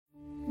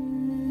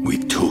We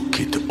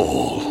took it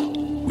all.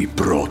 We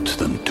brought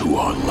them to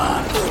our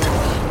land.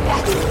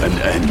 An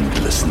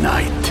endless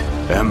night,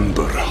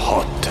 ember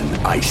hot and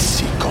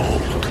icy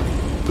cold.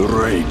 The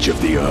rage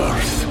of the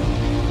earth.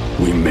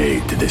 We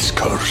made this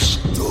curse.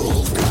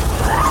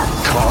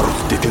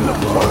 Carved it in the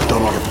blood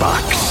on our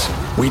backs.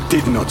 We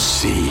did not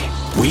see.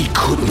 We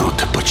could not,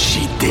 but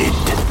she did.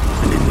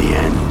 And in the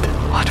end...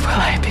 What will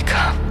I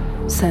become?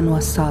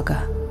 Senua's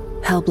Saga.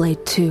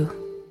 Hellblade 2.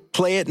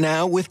 Play it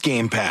now with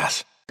Game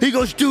Pass. He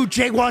goes, dude,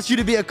 Jake wants you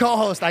to be a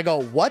co-host. I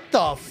go, what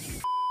the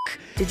f***?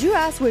 Did you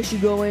ask where she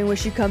going, where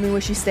she coming, where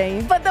she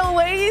staying? But the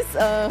way he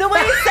said.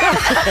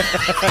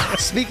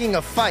 Speaking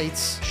of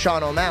fights,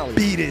 Sean O'Malley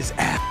beat his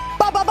ass.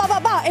 Ba, ba, ba,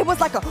 ba, ba. It was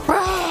like a...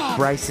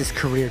 Bryce's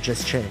career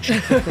just changed.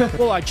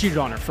 Well, I cheated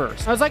on her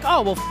first. I was like,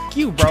 oh, well, f***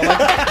 you, bro. Like,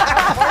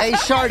 Hey,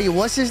 Shardy,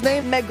 what's his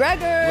name? McGregor.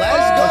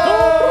 Let's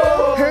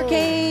go.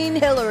 Hurricane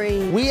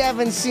Hillary. We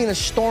haven't seen a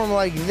storm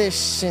like this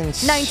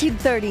since...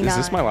 1939. Is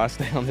this my last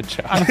day on the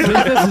job? I think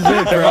this is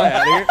it, bro.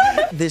 Out here?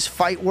 This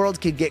fight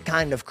world could get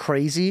kind of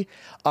crazy.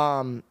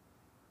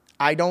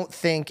 I don't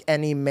think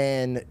any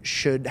man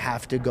should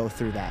have to go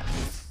through that.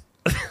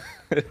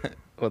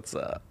 What's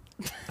up?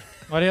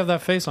 Why do you have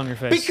that face on your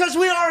face? Because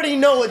we already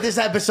know what this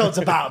episode's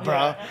about,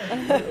 bro.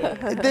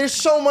 There's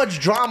so much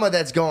drama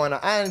that's going on.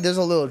 And there's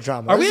a little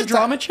drama. Are we a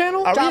drama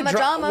channel? Drama.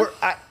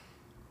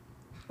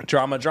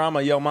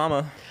 Drama, yo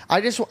mama.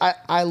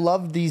 I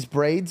love these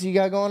braids you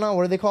got going on.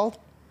 What are they called?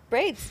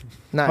 Braids.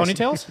 Nice.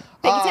 Ponytails?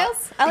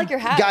 Pigtails? I like your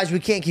hat. Guys, we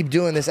can't keep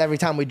doing this every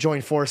time we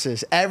join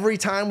forces. Every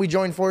time we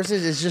join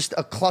forces is just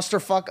a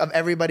clusterfuck of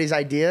everybody's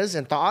ideas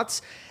and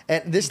thoughts.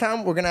 And this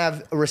time we're gonna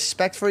have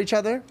respect for each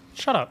other.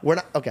 Shut up. We're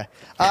not okay.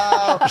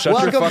 Shut your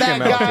Welcome fucking back,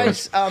 mouth,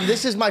 guys.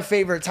 This is my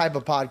favorite type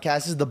of podcast.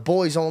 This is the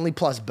boys only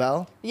plus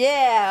Bell.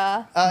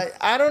 Yeah.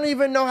 I don't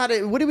even know how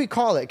to. What do we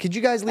call it? Could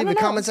you guys leave a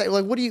comment section?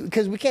 Like, what do you?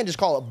 Because we can't just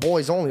call it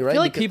boys only, right? I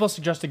feel like people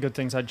suggested good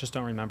things. I just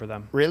don't remember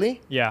them. Really?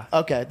 Yeah.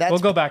 Okay. We'll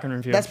go back and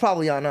review. That's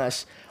probably on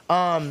us.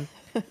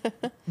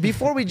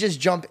 Before we just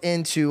jump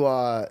into,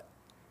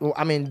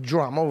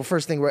 drama. Well,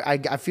 first thing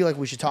I feel like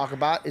we should talk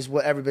about is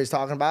what everybody's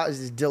talking about is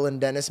this Dylan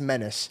Dennis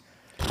menace.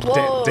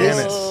 Whoa.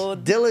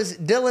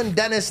 Dylan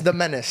Dennis the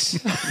menace.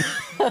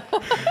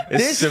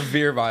 It's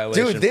severe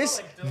violation. Dude,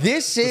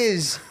 this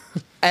is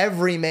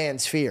every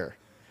man's fear.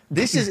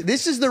 This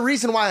is the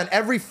reason why on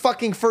every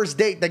fucking first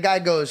date the guy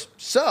goes,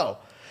 so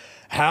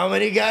how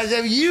many guys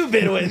have you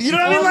been with? You know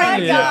what I mean?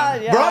 Like,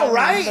 God, yeah, bro,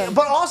 right?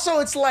 But also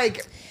it's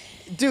like,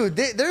 dude,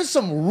 there's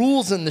some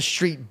rules in the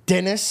street,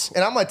 Dennis,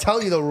 and I'm gonna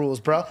tell you the rules,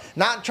 bro.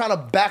 Not trying to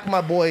back my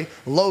boy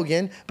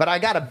Logan, but I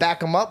gotta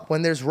back him up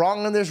when there's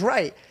wrong and there's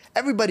right.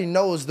 Everybody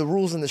knows the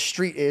rules in the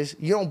street is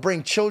you don't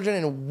bring children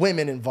and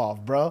women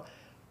involved, bro.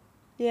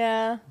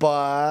 Yeah.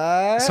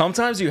 But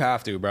sometimes you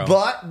have to, bro.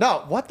 But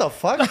no, what the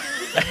fuck?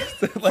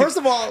 First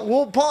of all,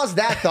 we'll pause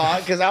that thought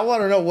because I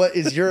want to know what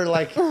is your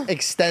like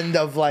extent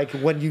of like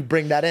when you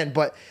bring that in.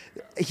 But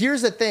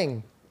here's the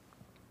thing: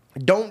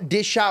 don't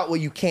dish out what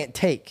you can't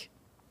take.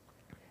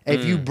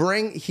 If you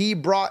bring, he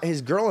brought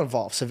his girl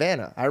involved,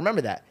 Savannah. I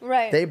remember that.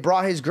 Right. They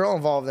brought his girl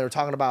involved. They were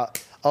talking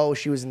about, oh,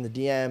 she was in the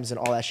DMs and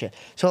all that shit.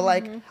 So,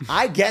 like,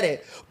 I get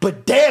it.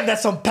 But damn,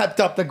 that's some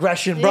pepped up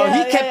aggression, bro.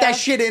 Yeah, he kept that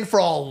shit in for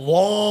a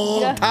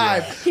long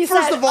time. He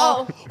First said, of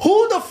all,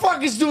 who the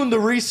fuck is doing the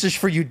research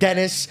for you,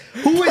 Dennis?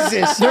 Who is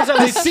this? There's at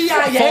the least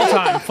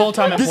CIA?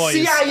 full-time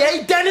employees. The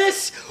CIA,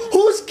 Dennis?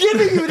 Who's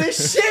giving you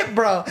this shit,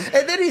 bro?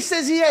 And then he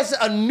says he has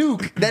a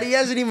nuke that he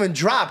hasn't even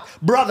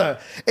dropped. Brother,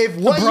 if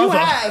what you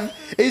have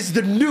is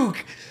the nuke,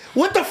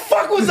 what the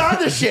fuck was the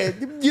other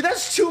shit? Dude,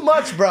 that's too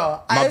much,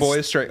 bro. My boy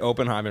is straight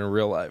Oppenheim in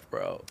real life,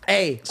 bro.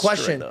 Hey,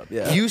 question. Up,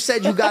 yeah. You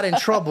said you got in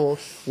trouble.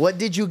 What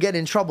did you get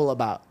in trouble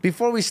about?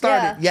 Before we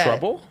started. Yeah.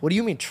 Trouble? What do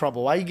you mean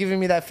trouble? Why are you giving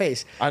me that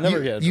face? I never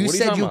get. You What are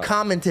said talking you about?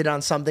 commented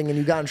on something and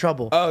you got in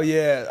trouble. Oh,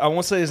 yeah. I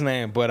won't say his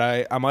name, but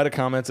I might have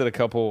commented a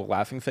couple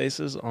laughing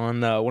faces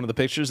on one of the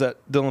pictures that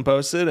Dylan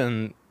posted,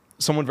 and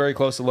someone very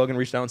close to Logan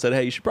reached out and said,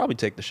 hey, you should probably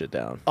take the shit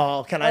down.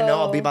 Oh, can I know?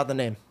 I'll be about the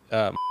name.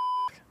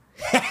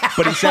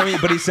 But he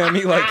sent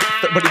me like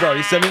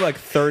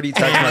 30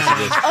 text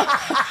messages.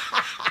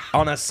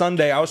 On a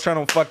Sunday, I was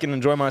trying to fucking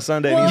enjoy my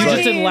Sunday. And You he's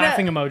just like, did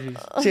laughing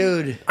emojis.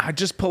 Dude. I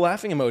just put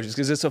laughing emojis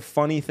because it's a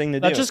funny thing to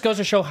do. That just goes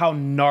to show how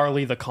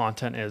gnarly the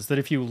content is. That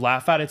if you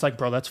laugh at it, it's like,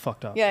 bro, that's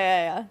fucked up.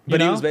 Yeah. But You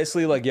he know? was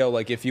basically like, yo,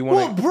 like if you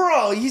want to.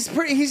 Well, bro, he's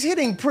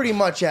hitting pretty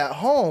much at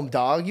home,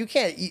 dog. You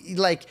can't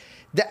like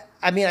that.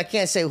 I mean, I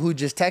can't say who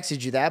just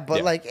texted you that, but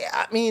Yeah. like,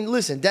 I mean,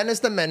 listen, Dennis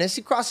the Menace,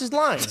 he crosses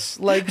lines.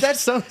 Like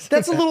that's a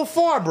little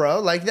far, bro.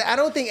 Like I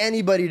don't think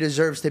anybody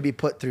deserves to be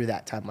put through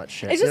that type much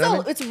shit. It's You just, know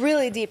what I mean? it's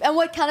really deep. And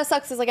what kind of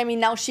sucks is, like, I mean,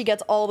 now she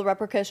gets all the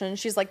repercussions.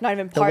 She's, like, not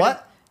even The part what?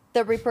 of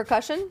the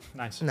repercussion.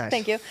 Nice.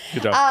 Thank you.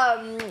 Good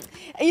job.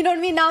 You know what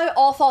I mean? Now it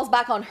all falls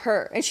back on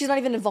her, and she's not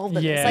even involved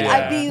in this. Like, Yeah.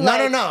 I'd be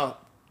like... No.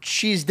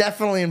 She's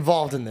definitely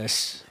involved in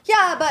this.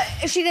 Yeah,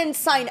 but she didn't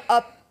sign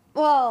up.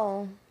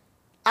 Well...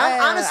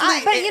 Honestly,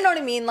 but you know what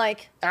I mean?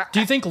 Like...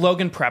 Do you think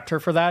Logan prepped her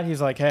for that? He's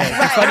like, hey,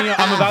 it's funny,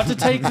 I'm about to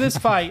take this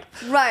fight.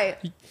 Right.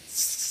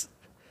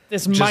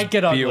 This Just might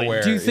get be ugly.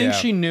 aware, Do you think yeah.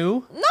 she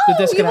knew No, that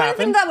this you could wouldn't happen?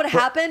 think that would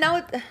happen.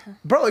 That would.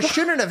 Bro, it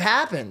shouldn't have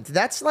happened.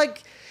 That's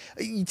like,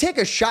 you take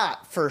a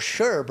shot for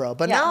sure, bro.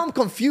 But Yeah. now I'm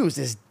confused.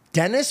 Is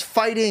Dennis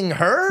fighting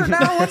her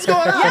now? What's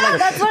going on? Yeah,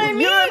 that's what I You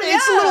know what I mean, mean?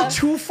 It's a little yeah.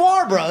 too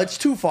far, bro. It's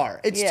too far.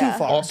 It's too Yeah.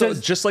 far. Also,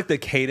 just like the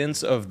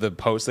cadence of the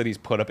post that he's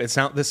put up,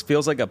 this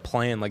feels like a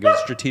plan, like it was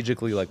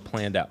strategically like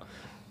planned out.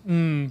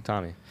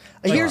 Tommy.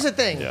 Here's the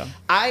thing. Yeah.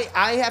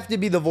 I have to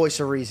be the voice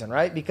of reason,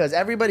 right? Because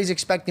everybody's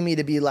expecting me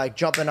to be like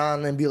jumping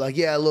on and be like,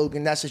 yeah,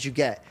 Logan, that's what you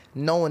get.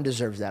 No one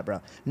deserves that,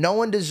 bro. No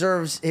one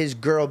deserves his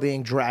girl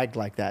being dragged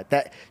like that.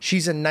 That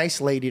she's a nice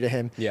lady to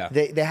him. Yeah.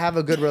 They have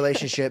a good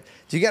relationship.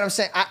 Do you get what I'm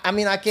saying? I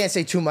mean, I can't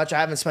say too much. I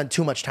haven't spent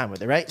too much time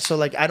with her, right? So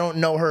like I don't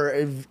know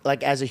her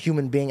like as a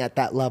human being at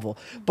that level.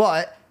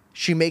 But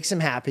she makes him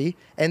happy,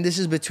 and this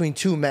is between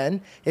two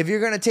men. If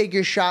you're gonna take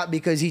your shot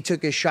because he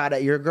took his shot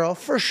at your girl,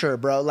 for sure,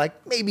 bro. Like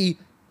maybe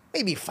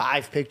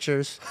 5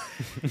 pictures,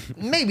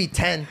 maybe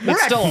 10. We're at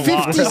still a lot.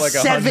 57 Like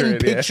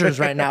 100, yeah. pictures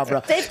right now,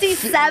 bro.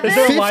 57. Is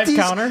there a live 50s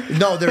counter?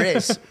 No, there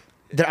is.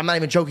 I'm not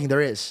even joking.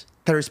 There is.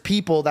 There's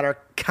people that are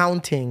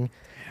counting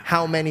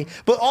how many.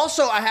 But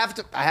also, I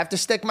have to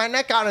stick my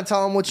neck out and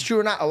tell them what's true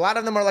or not. A lot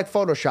of them are like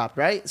photoshopped,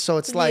 right? So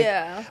it's like,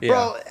 Yeah.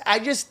 bro.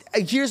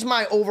 Here's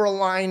my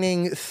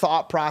overlining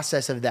thought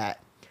process of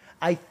that.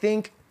 I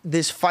think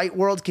this fight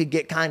world could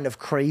get kind of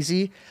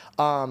crazy.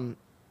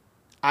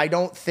 I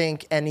don't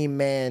think any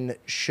man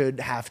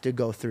should have to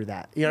go through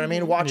that. You know what I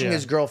mean? Watching Yeah.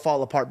 his girl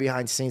fall apart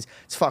behind the scenes,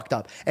 it's fucked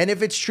up. And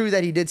if it's true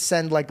that he did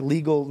send like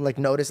legal like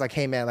notice, like,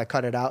 hey man, like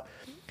cut it out.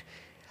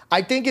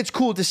 I think it's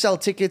cool to sell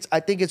tickets. I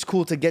think it's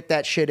cool to get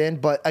that shit in.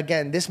 But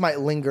again, this might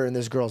linger in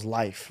this girl's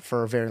life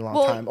for a very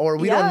long time. Or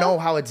we don't yeah. know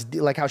how it's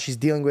like how she's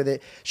dealing with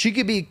it. She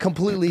could be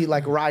completely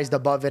like rised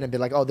above it and be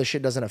like, oh, this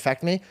shit doesn't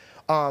affect me.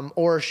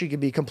 Or she could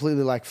be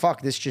completely like,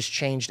 fuck, this just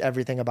changed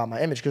everything about my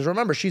image. Because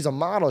remember, she's a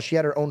model. She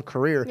had her own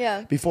career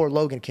Yeah. before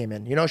Logan came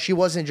in. You know, she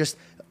wasn't just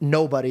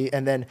nobody.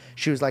 And then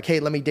she was like, hey,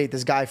 let me date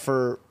this guy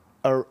for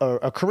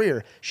a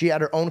career. She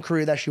had her own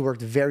career that she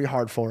worked very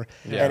hard for.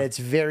 Yeah. And it's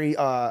very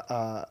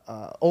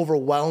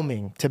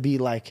overwhelming to be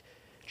like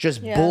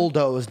just Yeah.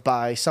 bulldozed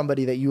by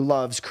somebody that you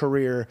love's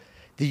career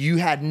that you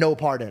had no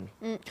part in.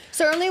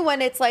 Certainly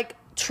when it's like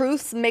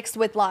truths mixed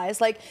with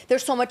lies. Like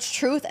there's so much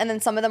truth and then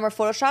some of them are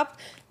photoshopped.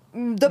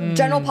 The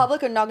general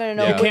public are not going to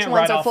know Yeah. You which can't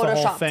ones write are off the whole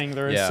photoshopped. thing.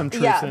 There is Yeah. some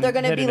truth. Yeah, in- they're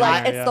going to hidden be in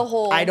like, there, it's yeah. the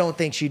whole. I don't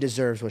think she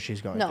deserves what she's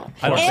going No. through.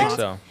 I don't think And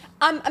so.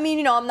 I mean,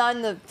 you know, I'm not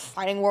in the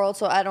fighting world,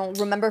 so I don't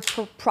remember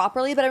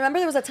properly. But I remember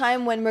there was a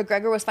time when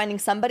McGregor was fighting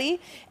somebody,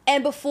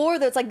 and before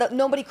there's like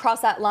nobody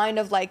crossed that line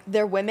of like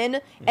they're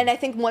women, and I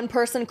think one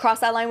person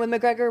crossed that line with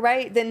McGregor,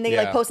 right? Then they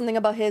like Yeah. post something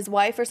about his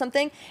wife or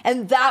something,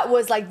 and that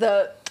was like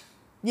the,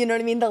 you know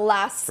what I mean, the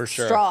last For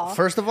sure. straw.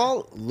 First of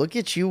all, look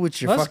at you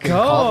with your Let's fucking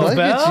go, call. Look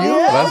Belle. at you.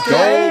 Let's go.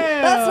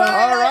 That's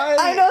right. All right.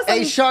 I know some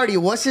Hey, Shardy,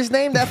 what's his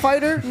name, that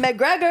fighter?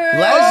 McGregor.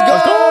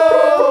 Let's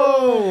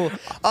go.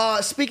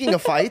 Speaking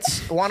of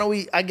fights, why don't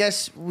we, I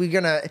guess we're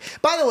gonna,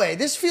 by the way,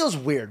 this feels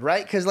weird,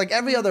 right? Because like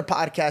every other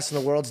podcast in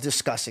the world's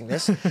discussing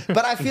this,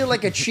 but I feel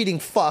like a cheating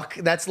fuck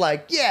that's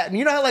like, yeah,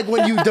 you know how like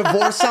when you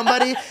divorce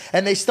somebody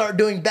and they start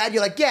doing bad,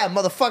 you're like, yeah,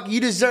 motherfucker,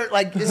 you deserve,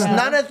 like, it's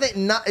none of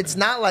the, it's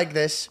not like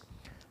this,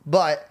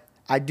 but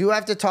I do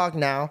have to talk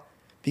now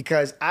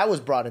because I was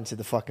brought into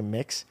the fucking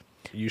mix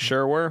You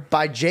sure were?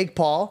 by Jake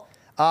Paul,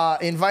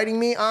 inviting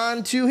me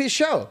on to his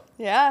show.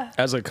 Yeah.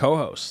 As a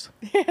co-host.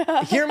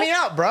 Hear me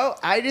out, bro.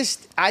 I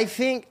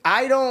think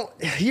I don't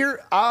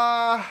hear.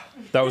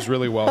 That was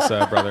really well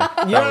said, brother.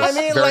 You know what I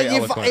mean?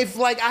 Like if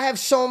like I have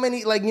so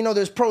many, like, you know,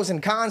 there's pros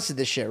and cons to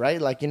this shit, right?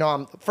 Like, you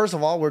know, first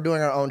of all, we're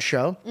doing our own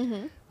show.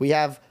 We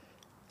have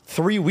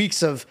 3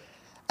 weeks of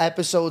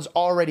episodes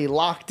already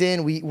locked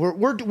in. We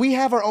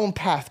have our own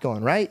path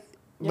going, right?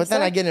 But then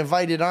sir. I get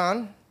invited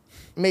on.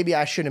 Maybe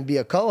I shouldn't be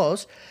a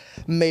co-host.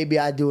 Maybe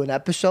I do an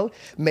episode.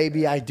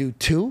 Maybe I do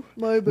 2.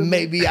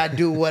 Maybe I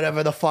do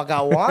whatever the fuck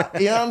I want.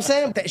 You know what I'm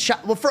saying?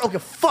 Well,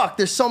 fuck.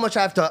 There's so much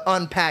I have to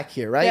unpack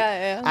here, right?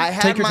 Yeah. I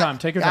had Take your time.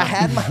 Take your time. I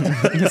had my.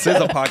 This is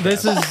a podcast.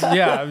 This is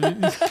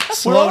We're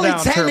slow only down,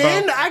 10 Turbo.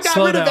 in. I got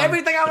Slow rid of down.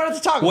 everything I wanted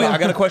to talk Wait, about. I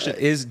got a question.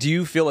 Do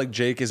you feel like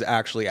Jake is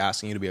actually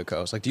asking you to be a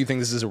co-host? Like, do you think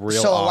this is a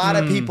real So a offer?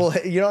 lot of people,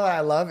 you know what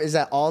I love is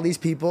that all these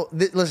people,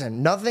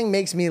 listen, nothing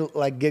makes me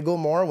like giggle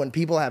more when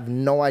people have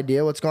no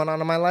idea what's going on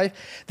in my life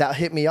that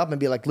hit me up and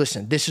be like,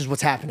 listen, this is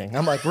what's happening.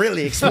 I'm like,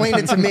 really? Explain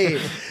it to me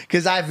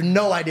because I have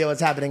no idea what's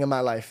happening in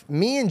my life.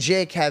 Me and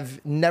Jake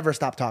have never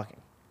stopped talking.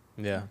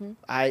 Yeah.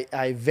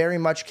 I very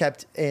much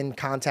kept in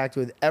contact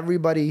with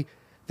everybody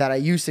that I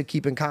used to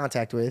keep in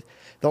contact with.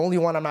 The only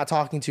one I'm not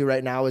talking to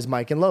right now is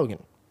Mike and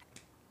Logan.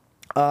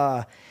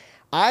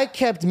 I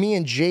kept me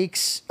and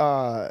Jake's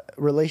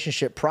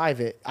relationship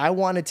private. I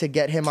wanted to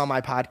get him on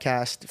my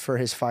podcast for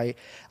his fight.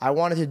 I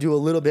wanted to do a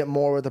little bit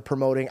more with the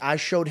promoting. I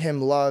showed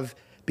him love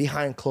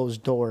behind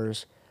closed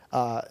doors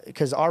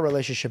because our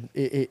relationship,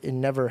 it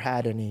never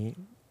had any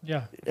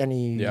Yeah.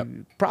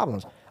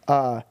 problems.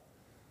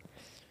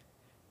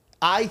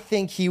 I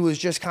think he was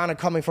just kind of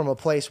coming from a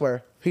place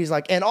where he's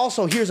like, and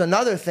also here's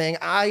another thing.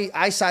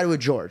 I sided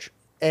with George,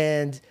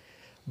 and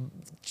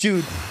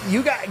Dude,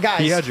 you guys.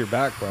 He had your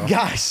back, bro.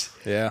 Guys,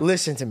 Yeah.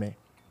 listen to me.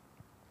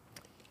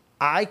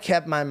 I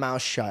kept my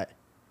mouth shut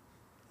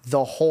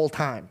the whole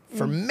time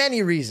for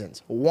many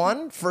reasons.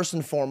 One, first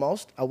and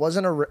foremost, I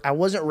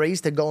wasn't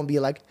raised to go and be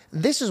like,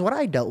 this is what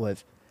I dealt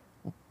with.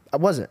 I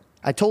wasn't.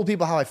 I told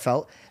people how I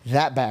felt.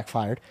 That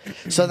backfired.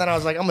 So then I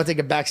was like, I'm gonna take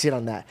a backseat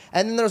on that.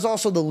 And then there's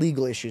also the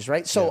legal issues,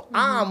 right? So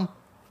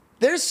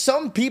there's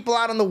some people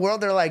out in the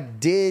world that are like,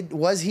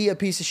 was he a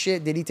piece of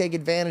shit? Did he take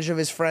advantage of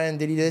his friend?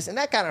 Did he do this? And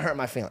that kind of hurt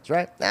my feelings,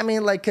 right? I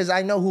mean, like, because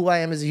I know who I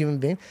am as a human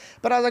being.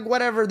 But I was like,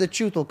 whatever, the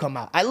truth will come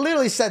out. I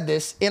literally said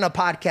this in a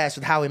podcast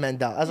with Howie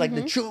Mandel. I was like,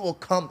 the truth will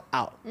come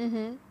out.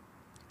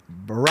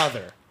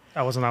 Brother.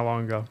 That wasn't that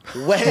long ago.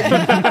 When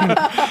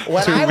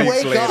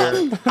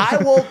I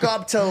woke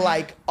up to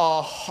like,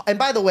 and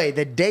by the way,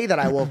 the day that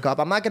I woke up,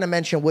 I'm not going to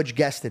mention which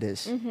guest it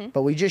is,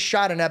 but we just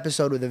shot an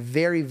episode with a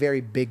very,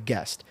 very big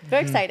guest.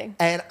 Very exciting.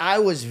 And I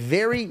was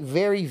very,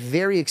 very,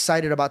 very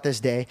excited about this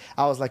day.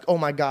 I was like, oh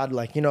my God,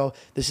 like,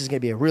 this is going to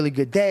be a really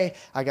good day.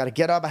 I got to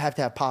get up. I have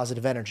to have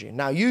positive energy.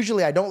 Now,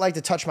 usually I don't like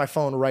to touch my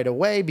phone right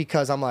away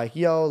because I'm like,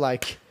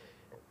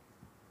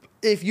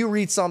 if you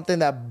read something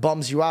that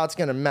bums you out, it's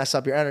going to mess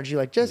up your energy.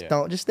 Like, just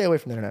stay away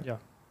from the internet. Yeah.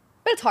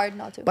 But it's hard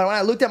not to. But when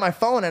I looked at my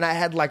phone and I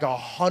had like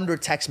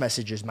 100 text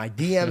messages, my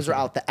DMs are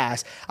out the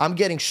ass. I'm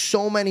getting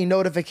so many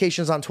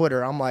notifications on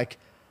Twitter. I'm like,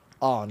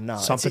 oh no.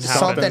 Something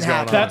happened.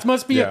 That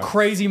must be a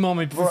crazy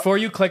moment. Before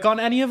you click on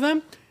any of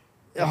them,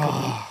 it could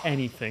be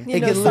anything.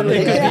 It could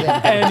literally be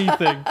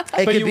anything.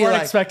 But you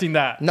weren't expecting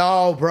that.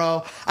 No,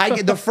 bro.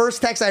 The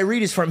first text I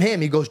read is from him.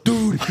 He goes,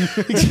 dude.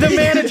 The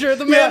manager.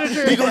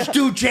 He goes,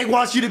 dude, Jake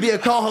wants you to be a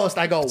co-host.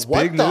 I go,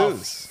 what the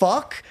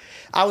fuck?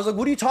 I was like,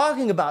 what are you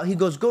talking about? He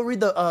goes, go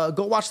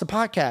watch the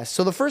podcast.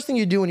 So the first thing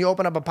you do when you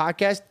open up a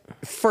podcast,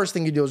 first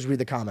thing you do is read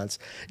the comments.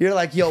 You're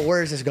like, yo,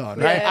 where is this going?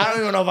 Right? Yeah. I don't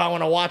even know if I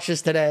want to watch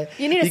this today.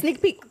 You need a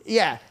sneak peek.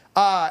 Yeah.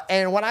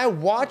 And when I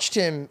watched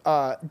him,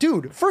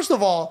 dude, first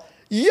of all,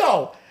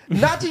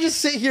 not to just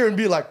sit here and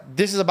be like,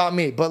 this is about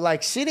me, but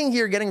like sitting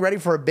here getting ready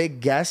for a big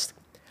guest,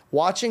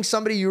 watching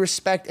somebody you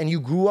respect and you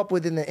grew up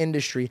with in the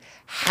industry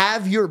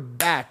have your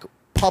back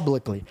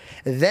publicly.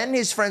 Then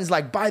his friends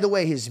like, by the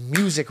way, his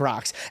music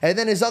rocks. And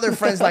then his other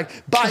friends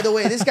like, by the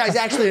way, this guy's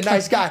actually a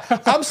nice guy.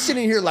 I'm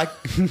sitting here like,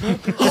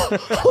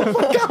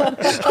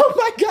 oh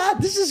my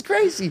God, this is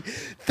crazy.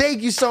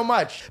 Thank you so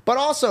much. But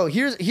also,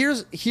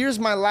 here's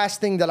my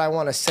last thing that I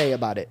want to say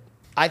about it.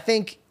 I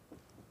think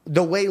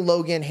the way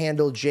Logan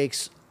handled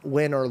Jake's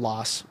win or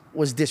loss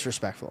was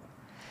disrespectful.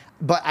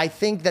 But I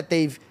think that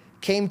they've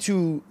came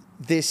to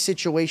this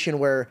situation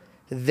where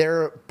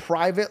their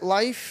private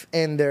life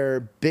and their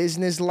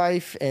business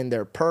life and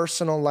their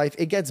personal life,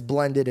 it gets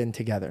blended in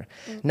together.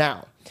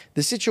 Now,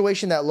 the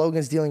situation that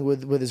Logan's dealing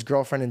with his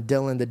girlfriend and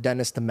Dylan, the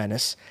Dennis the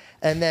Menace,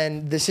 and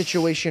then the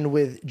situation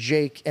with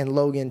Jake and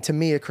Logan, to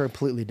me, are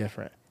completely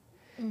different.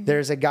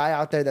 There's a guy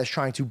out there that's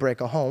trying to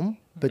break a home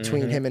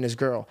between him and his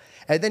girl.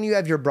 And then you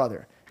have your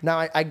brother.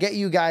 Now, I get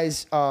you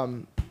guys,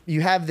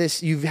 you've had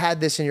this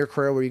in your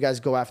career where you guys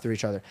go after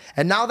each other.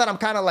 And now that I'm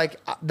kind of like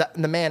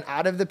the man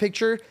out of the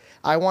picture,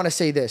 I want to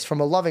say this from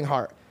a loving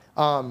heart.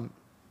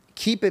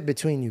 Keep it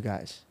between you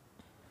guys.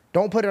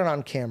 Don't put it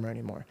on camera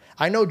anymore.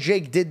 I know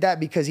Jake did that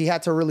because he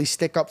had to really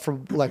stick up for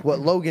like what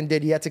Logan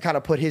did. He had to kind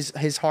of put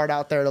his heart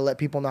out there to let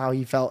people know how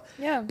he felt.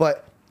 Yeah.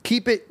 But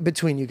keep it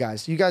between you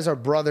guys. You guys are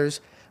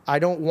brothers. I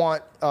don't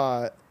want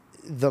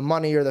the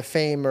money or the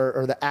fame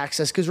or the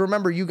access. Because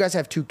remember, you guys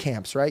have two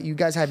camps, right? You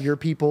guys have your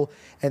people,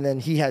 and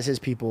then he has his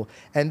people.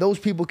 And those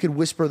people could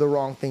whisper the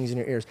wrong things in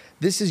your ears.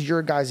 This is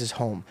your guys'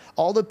 home.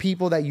 All the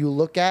people that you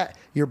look at,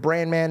 your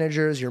brand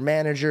managers,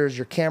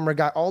 your camera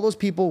guy, all those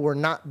people were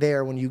not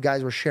there when you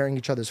guys were sharing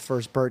each other's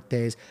first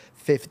birthdays,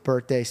 fifth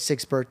birthdays,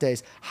 sixth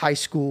birthdays, high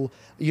school.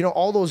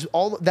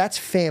 All that's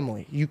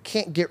family. You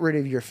can't get rid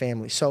of your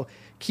family. So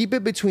keep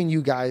it between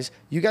you guys.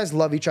 You guys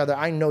love each other.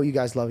 I know you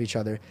guys love each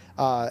other.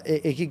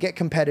 It could get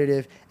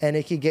competitive and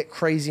it could get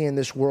crazy in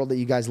this world that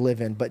you guys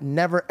live in. But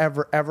never,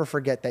 ever, ever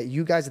forget that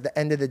you guys, at the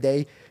end of the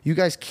day, you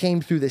guys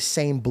came through the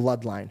same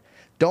bloodline.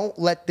 Don't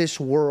let this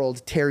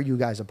world tear you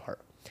guys apart.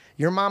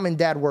 Your mom and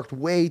dad worked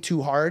way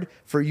too hard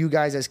for you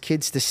guys as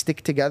kids to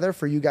stick together,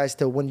 for you guys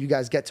to, when you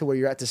guys get to where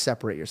you're at, to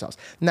separate yourselves.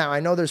 Now, I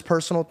know there's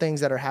personal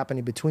things that are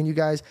happening between you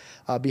guys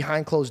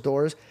behind closed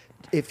doors.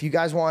 If you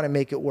guys want to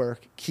make it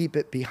work, keep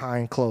it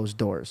behind closed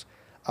doors.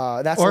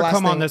 That's or the last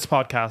come thing. On this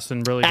podcast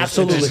and really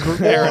Absolutely.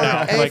 just air it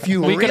out. If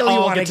you we really can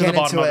all want to get to the into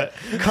bottom it,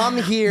 of it. come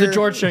here. The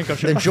George Shenko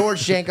show. The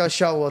George Shenko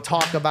show. We'll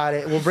talk about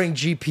it. We'll bring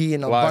GP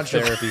and a Live bunch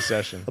of therapy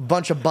session. a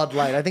bunch of Bud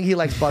Light. I think he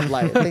likes Bud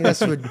Light. I think that's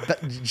what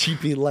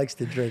GP likes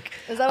to drink.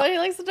 Is that what he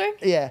likes to drink?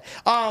 Yeah.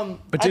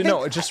 But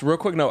no, just real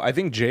quick, no, I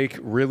think Jake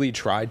really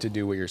tried to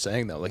do what you're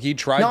saying though. Like he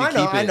tried No, to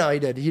keep it. I know he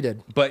did. He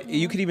did. But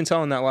you could even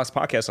tell in that last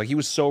podcast, like he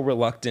was so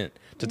reluctant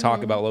to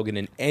talk about Logan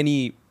in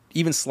any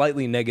even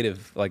slightly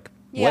negative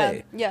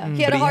way. Yeah.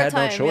 He had But a hard no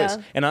time. choice.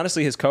 Yeah. And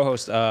honestly, his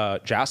co-host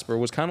Jasper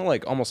was kind of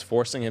like almost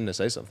forcing him to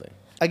say something.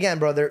 Again,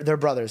 bro, they're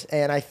brothers,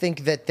 and I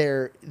think that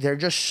they're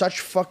just such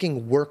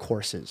fucking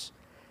workhorses.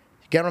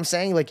 Get what I'm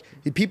saying? Like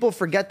people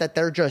forget that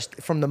they're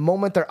just from the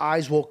moment their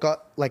eyes wake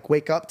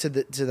up to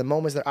the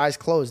moments their eyes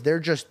close,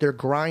 they're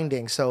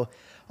grinding. So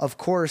of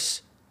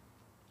course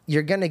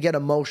you're gonna get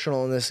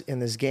emotional in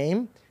this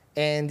game.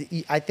 And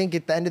I think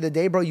at the end of the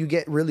day, bro, you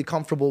get really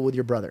comfortable with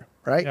your brother,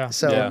 right? Yeah.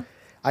 So Yeah.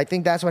 I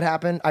think that's what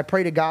happened. I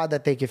pray to God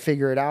that they could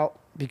figure it out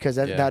because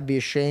that'd be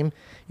a shame.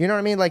 You know what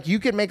I mean? Like you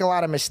could make a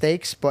lot of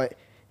mistakes, but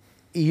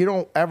you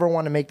don't ever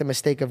want to make the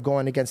mistake of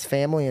going against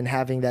family and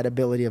having that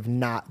ability of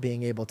not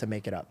being able to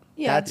make it up.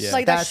 Yeah,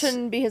 like that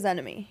shouldn't be his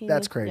enemy.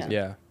 That's crazy.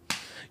 Yeah.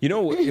 You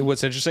know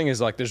what's interesting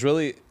is like there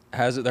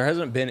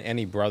hasn't been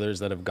any brothers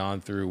that have gone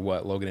through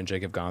what Logan and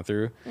Jake have gone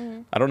through.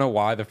 I don't know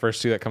why the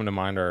first two that come to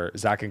mind are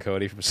Zach and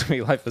Cody from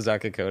Sweet Life of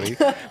Zach and Cody.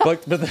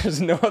 but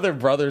there's no other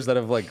brothers that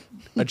have like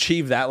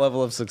achieved that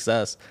level of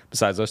success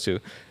besides those two.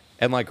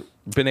 And like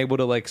been able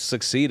to like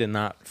succeed and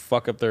not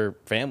fuck up their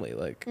family.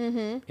 Like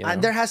you know?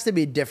 There has to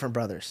be different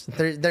brothers.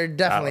 There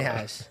definitely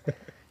has.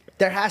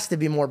 There has to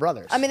be more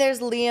brothers. I mean, there's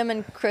Liam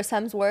and Chris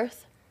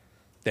Hemsworth.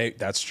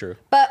 That's true.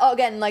 But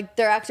again, like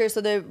they're actors,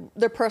 so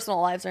their personal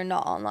lives are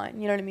not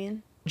online. You know what I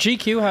mean?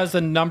 GQ has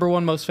the number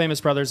one most famous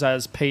brothers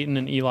as Peyton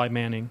and Eli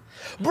Manning.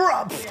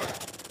 bro.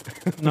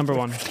 Number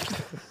one.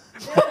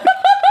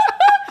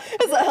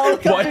 Is a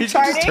helicopter Why did you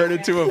charting? just turn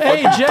into a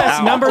Hey, fucking Jess,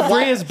 cow? number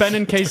 3 is Ben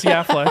and Casey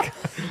Affleck.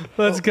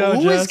 Let's go,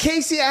 Who Jess. is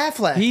Casey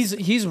Affleck?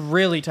 He's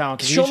really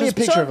talented. Show me a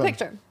picture Show of a him.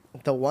 picture.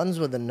 The ones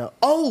with the no.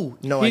 Oh,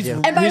 no He's-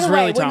 idea. And by He's the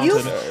way, really when you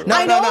talented.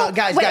 No,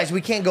 guys, we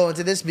can't go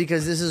into this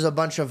because this is a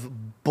bunch of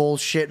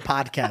bullshit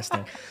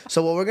podcasting.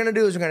 So what we're gonna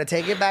do is we're gonna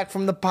take it back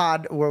from the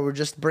pod where we're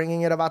just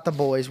bringing it about the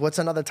boys. What's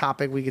another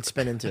topic we could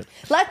spin into?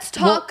 Let's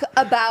talk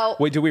about.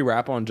 Wait, do we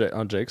rap on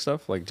Jake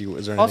stuff? Like, is there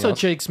anything Also, else?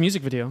 Jake's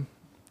music video.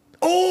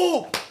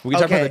 Oh, We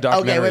can talk about the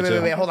documentary, Okay,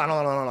 too. wait. Hold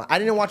on. I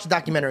didn't watch the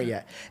documentary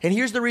yet, and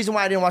here's the reason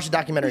why I didn't watch the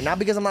documentary. Not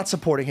because I'm not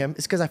supporting him.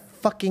 It's because I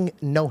fucking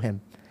know him.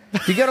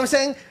 You get what I'm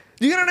saying?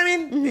 You know what I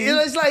mean?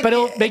 It's like, But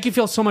it'll make you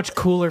feel so much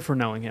cooler for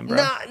knowing him, bro.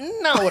 no,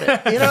 you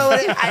know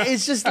what?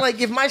 It's just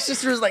like if my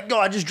sister was like, "Yo,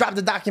 I just dropped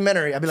the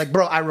documentary," I'd be like,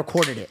 "Bro, I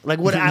recorded it. Like,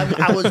 what?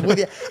 I was with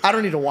you. I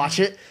don't need to watch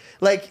it."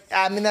 Like,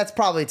 I mean, that's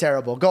probably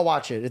terrible. Go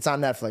watch it. It's on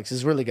Netflix.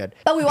 It's really good.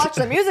 But we watched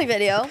the music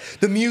video.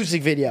 The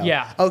music video.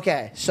 Yeah.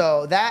 Okay,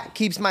 so that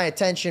keeps my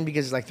attention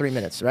because it's like 3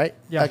 minutes, right?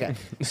 Yeah. Okay.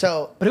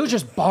 So But it was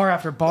just bar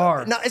after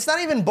bar. no, it's not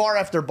even bar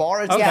after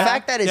bar. It's Okay. the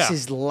fact that it's Yeah.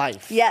 his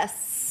life.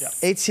 Yes.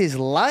 It's his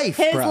life,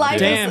 His bro. life.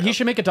 Damn, he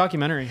should make a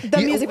documentary. The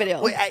music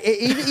video. Wait,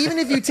 even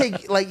if you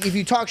take like if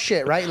you talk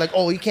shit, right? Like,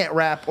 oh, he can't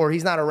rap or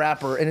he's not a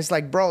rapper, and it's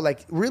like, bro,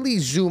 like really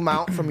zoom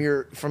out from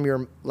your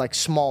like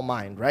small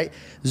mind, right?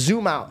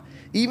 Zoom out.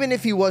 Even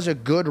if he was a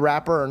good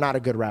rapper or not a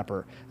good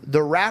rapper,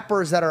 the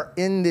rappers that are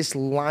in this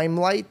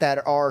limelight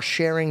that are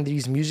sharing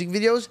these music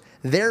videos,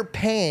 they're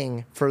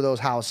paying for those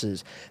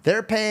houses.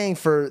 They're paying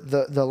for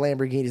the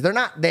Lamborghinis. They're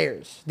not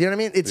theirs. You know what I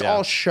mean? It's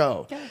all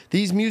show. Yeah.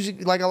 These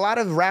music, like a lot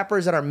of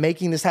rappers that are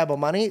making this type of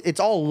money, it's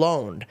all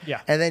loaned. Yeah.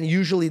 And then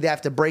usually they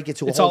have to break it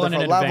to It's a whole all in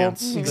different an level.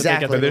 advance that they get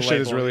Exactly. the But this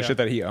shit is label, really yeah. shit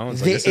that he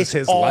owns. Like, this is It's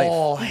his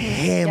all life.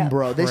 him, Yeah.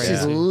 bro. This is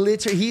Crazy.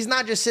 literally, he's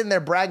not just sitting there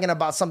bragging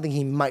about something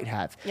he might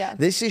have. Yeah.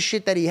 This is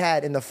shit that he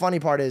had. And the funny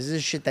part is, this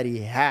is shit that he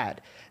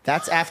had.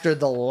 That's after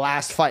the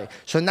last fight.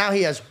 So now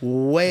he has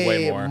way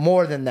Way more.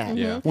 more than that,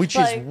 Yeah. which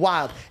Like- is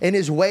wild. In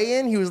his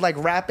weigh-in, he was like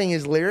rapping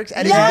his lyrics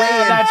at Yeah! his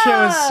weigh-in That shit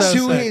was so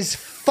to sick. his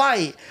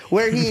fight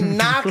where he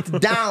knocked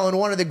down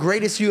one of the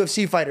greatest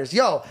UFC fighters.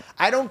 Yo,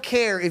 I don't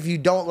care if you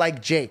don't like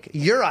Jake.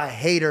 You're a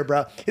hater,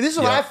 bro. This is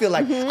what Yeah. I feel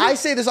like. I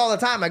say this all the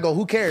time. I go,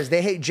 who cares?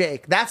 They hate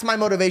Jake. That's my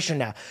motivation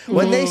now.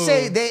 When they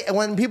say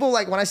when people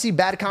like, when I see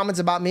bad comments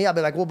about me, I'll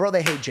be like, well, bro,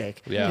 they hate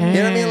Jake. Yeah. You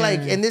know what I mean? Like,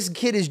 and this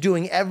kid is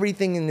doing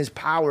everything in his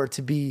power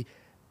to be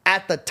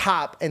at the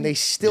top, and they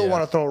still Yeah.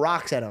 want to throw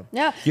rocks at him.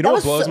 Yeah. You know That what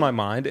was blows so- my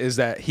mind is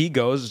that he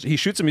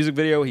shoots a music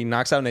video, he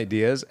knocks out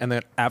ideas, and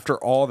then after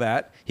all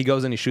that, he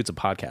goes and he shoots a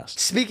podcast.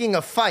 Speaking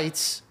of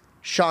fights,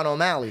 Sean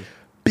O'Malley.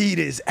 Beat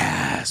his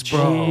ass,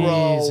 bro.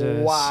 Bro,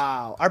 Jesus.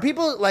 wow. Are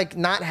people like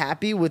not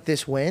happy with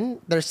this win?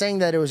 They're saying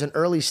that it was an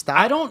early stop.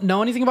 I don't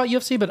know anything about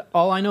UFC, but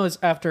all I know is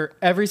after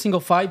every single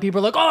fight, people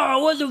are like, "Oh,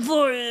 it wasn't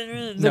for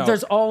it." No.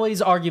 There's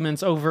always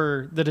arguments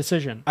over the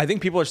decision. I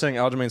think people are saying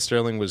Aljamain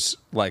Sterling was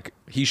like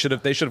they should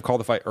have called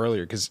the fight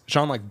earlier because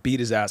Sean like beat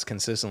his ass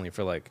consistently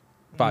for like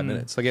 5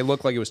 minutes. Like it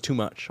looked like it was too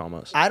much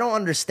almost. I don't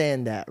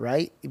understand that,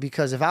 right?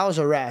 Because if I was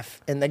a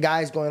ref and the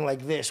guy's going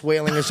like this,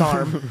 wailing his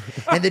arm,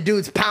 and the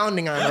dude's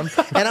pounding on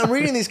him, and I'm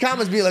reading these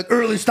comments be like,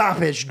 early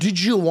stoppage. Did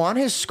you want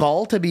his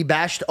skull to be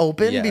bashed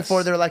open Yes.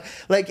 before they're like,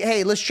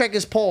 hey, let's check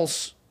his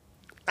pulse.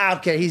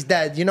 Okay, he's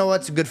dead. You know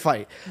what? It's a good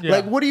fight. Yeah.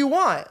 Like, what do you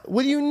want?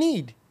 What do you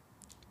need?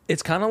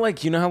 It's kind of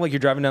like, you know how like you're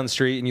driving down the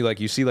street and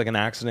you see like an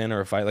accident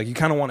or a fight, like you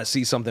kind of want to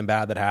see something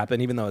bad that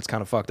happened, even though it's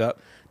kind of fucked up.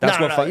 That's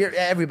no, what fight.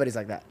 everybody's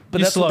like that. But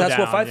You that's slow what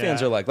down, fight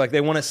fans yeah. are like. Like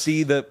they want to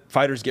see the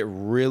fighters get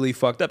really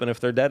fucked up, and if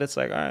they're dead, it's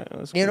like, all right,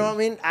 that's You know cool.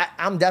 what I mean?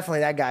 I'm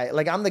definitely that guy.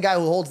 Like, I'm the guy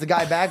who holds the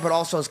guy back, but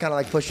also is kind of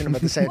like pushing him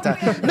at the same time.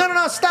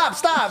 No,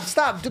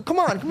 stop. Dude, come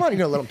on. You're going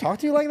to let him talk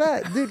to you like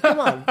that? Dude, come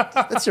on.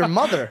 That's your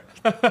mother.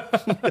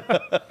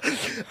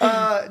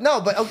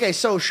 No, but okay,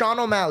 so Sean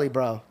O'Malley,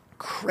 bro.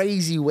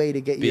 crazy way to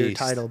get your Beast.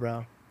 title,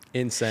 bro.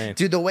 Insane.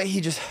 Dude, the way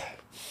he just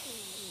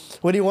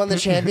when he won the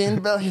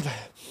champion belt, he's like,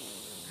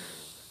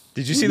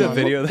 Did you see the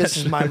video? this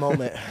is my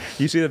moment.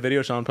 You see the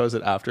video Sean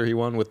posted after he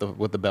won with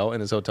the belt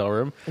in his hotel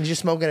room? And you're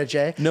just smoking a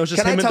J. No, it's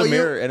just Can him I in the tell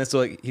mirror, you? and it's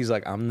like he's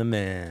like, "I'm the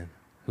man."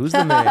 Who's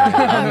the man?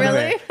 I'm the Really?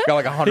 man. Got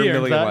like 100 He earned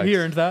million that. likes. He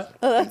earned that.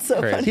 Oh, that's so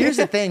Crazy. funny. Here's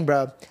the thing,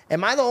 bro.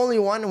 Am I the only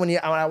one when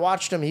I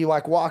watched him, he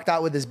like walked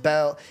out with his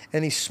belt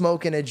and he's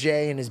smoking a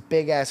J in his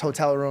big ass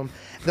hotel room.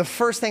 The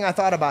first thing I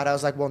thought about, I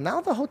was like, well, now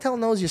the hotel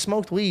knows you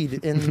smoked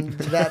weed in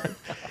that.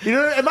 You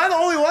know, am I the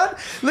only one?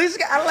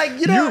 I'm like,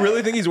 you know. You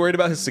really think he's worried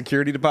about his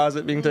security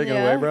deposit being taken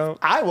Yeah. away, bro?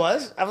 I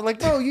was like,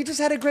 bro, you just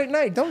had a great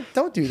night. Don't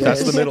do that.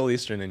 That's the Middle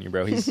Eastern in you,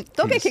 bro.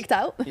 Don't get kicked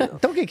out.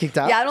 Don't get kicked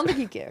out. Yeah, I don't think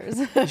he cares.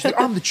 He's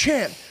like, I'm the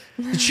champ.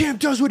 The champ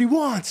does what he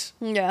wants.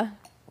 Yeah.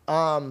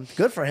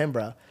 Good for him,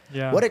 bro.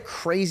 Yeah. What a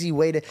crazy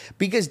way to,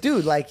 because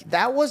dude, like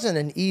that wasn't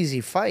an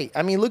easy fight.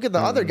 I mean, look at the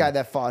other guy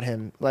that fought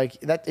him. Like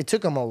that, it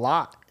took him a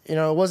lot. You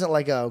know, it wasn't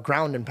like a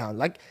ground and pound.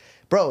 Like,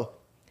 bro,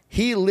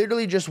 he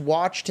literally just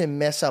watched him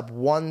mess up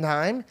one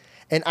time,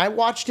 and I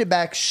watched it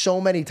back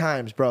so many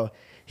times, bro.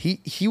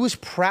 He was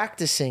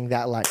practicing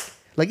that like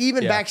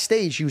even Yeah.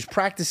 backstage, he was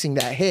practicing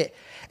that hit,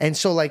 and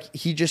so like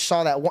he just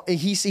saw that one.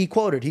 He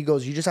quoted, he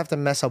goes, "You just have to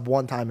mess up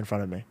one time in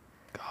front of me,"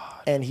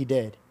 and he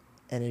did,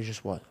 and it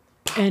just was.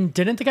 And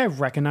didn't the guy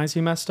recognize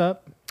he messed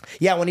up?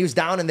 Yeah, when he was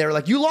down and they were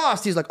like, "You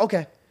lost," he's like,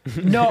 "Okay."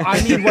 No,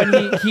 I mean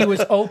when he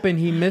was open,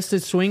 he missed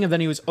his swing, and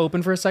then he was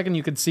open for a second.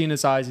 You could see in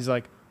his eyes, he's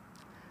like,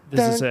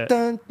 "This is it."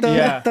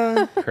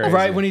 Yeah. Crazy.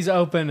 Right when he's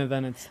open, and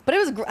then it's But it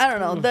was, I don't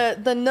know,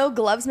 the no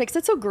gloves makes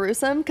it so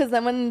gruesome because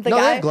then when the No,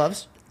 they guy. have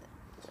gloves.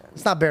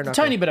 It's not bare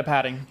knuckle. tiny bit of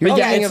padding. You're But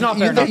yeah, thinking it's of- not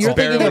you're bare thi- You're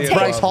knuckle. thinking of Barely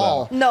Bryce above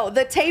Hall. No,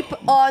 the tape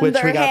on Which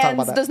their we gotta talk about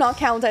hands that. does not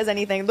count as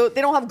anything.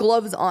 They don't have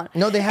gloves on.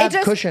 No, they It have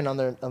just- cushion on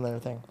their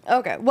thing.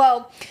 Okay,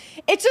 well,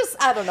 it's just,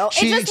 I don't know. It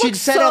She just looks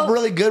set so, up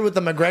really good with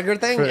the McGregor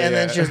thing, For- and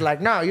then yeah. she was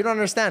like, "No, you don't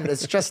understand.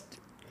 It's just."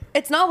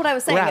 It's not what I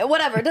was saying. Rap.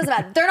 Whatever, it doesn't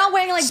matter. They're not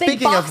wearing like big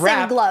Speaking of boxing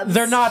rap, gloves.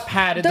 They're not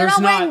padded. They're There's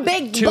not wearing not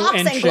big 2 boxing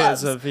inches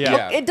gloves. of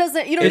yeah. It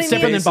doesn't, you know It's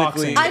what I mean? different than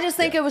boxing. I just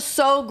think it was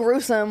so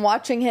gruesome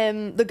watching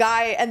him, the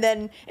guy, and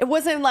then it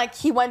wasn't like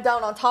he went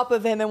down on top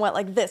of him and went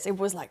like this. It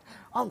was like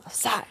on the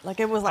side. Like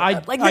it was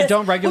like this. I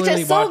don't which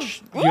regularly is so-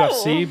 watch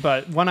UFC,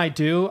 but when I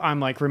do, I'm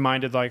like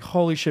reminded like,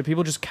 holy shit,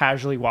 people just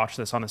casually watch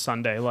this on a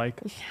Sunday.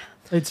 Like,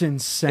 it's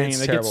insane. It's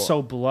It terrible. gets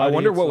so bloody. I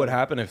wonder It's what like- would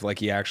happen if, like,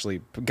 he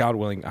actually, God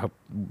willing, I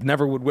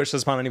never would wish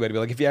this upon anybody,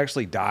 but like, if he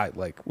actually died,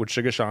 like, would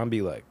Sugar Sean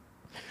be like?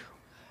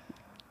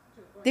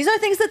 These are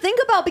things to think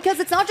about because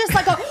it's not just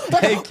like a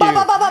like Thank ba, you.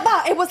 ba, ba, ba,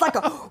 ba. It was like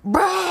a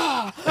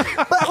bah.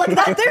 But like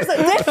that, there's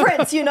a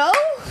difference, you know?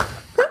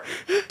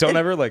 Don't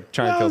ever like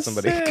try and kill That's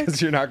somebody sick.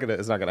 because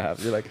it's not gonna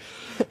happen. You're like,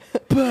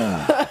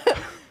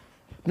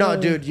 No,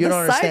 dude, you The don't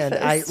understand.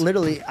 side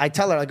fist. I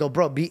tell her, I go,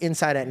 "Bro, be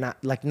inside at night,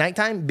 like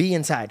nighttime. Be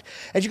inside."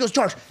 And she goes,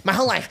 "George, my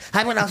whole life,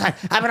 I've been outside.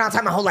 I've been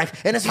outside my whole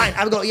life, and it's fine."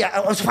 I would go,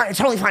 "Yeah, it's fine. It's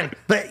totally fine.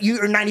 But you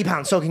are 90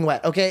 pounds, soaking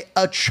wet. Okay,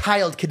 a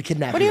child could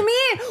kidnap What do you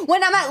mean?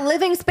 When I'm at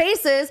living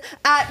spaces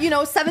at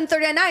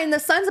 7:30 at night and the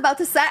sun's about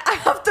to set, I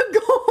have to go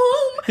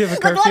home. You have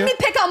a Like let curfew? me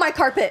pick out my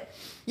carpet.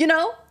 You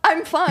know,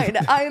 I'm fine.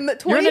 I'm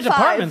 25. You're in a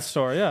department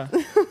store, yeah.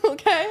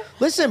 Okay.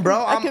 Listen,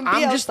 bro, I can be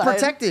I'm just outside.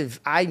 protective.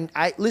 I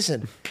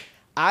listen.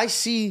 I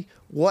see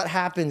what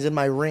happens in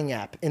my Ring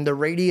app in the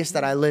radius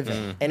that I live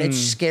in, and it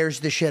scares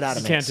the shit out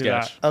of You me. can't do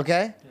Sketch. that.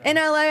 Okay. In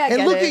LA, I And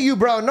get look it. at you,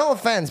 bro. No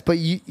offense, but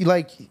you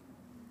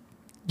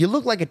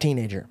look like a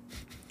teenager.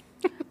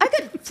 I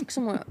could fuck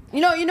someone up.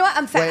 You know what?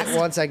 I'm fast. Wait,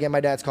 one second. My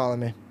dad's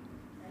calling me.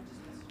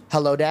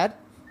 Hello, Dad.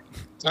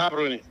 Ah,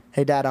 Bruni.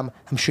 Hey, Dad. I'm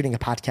shooting a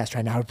podcast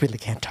right now. I really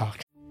can't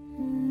talk.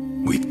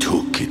 We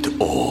took it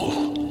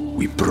all.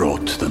 We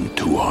brought them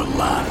to our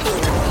land.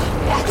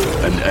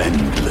 An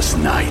endless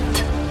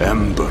night,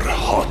 ember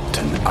hot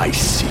and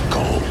icy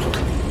cold.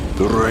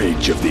 The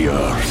rage of the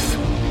earth.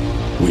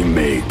 We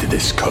made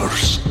this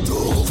curse.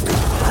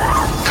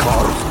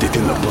 Carved it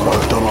in the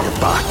blood on our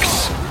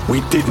backs.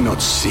 We did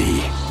not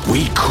see.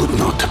 We could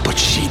not, but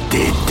she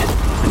did.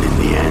 And in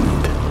the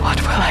end, What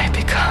will I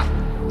become?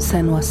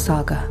 Senua's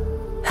Saga.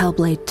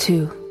 Hellblade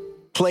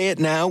 2. Play it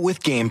now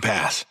with Game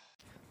Pass.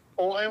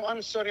 Oh,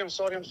 I'm sorry.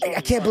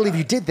 I can't believe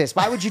you did this.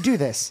 Why would you do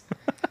this?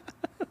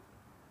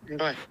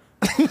 Bye.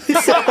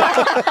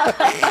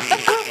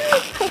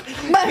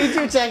 Did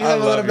you text I him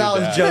love about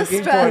your was dad.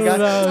 joking? Stress. Poor guy.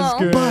 That was Oh.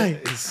 good. Bye.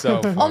 it's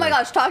so funny. Oh my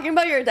gosh, talking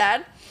about your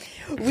dad.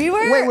 We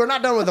were Wait, we're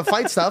not done with the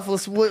fight stuff.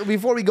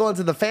 Before we go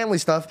into the family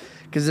stuff,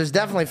 because there's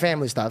definitely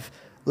family stuff.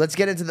 Let's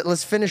get into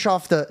let's finish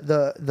off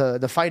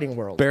the fighting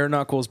world. Bare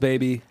knuckles,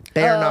 baby.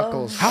 Bare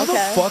knuckles. How Okay.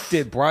 the fuck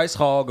did Bryce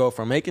Hall go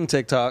from making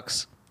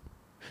TikToks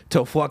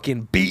to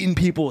fucking beating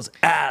people's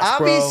ass,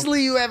 bro?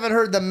 Obviously, you haven't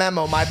heard the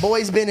memo. My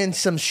boy's been in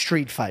some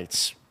street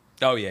fights.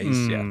 Oh yeah,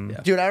 he's yeah.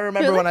 Dude, I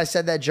remember Really? when I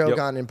said that joke Yep.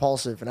 on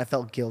Impulsive, and I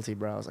felt guilty,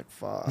 bro. I was like,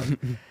 fuck.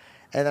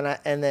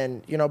 And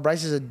then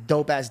Bryce is a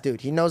dope ass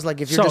dude. He knows like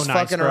if you're So just nice,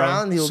 fucking bro.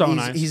 around, So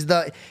nice.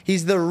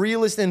 he's the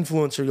realest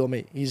influencer you'll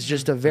meet. He's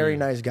just a very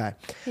nice guy.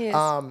 He is.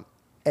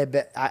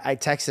 I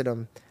texted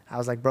him. I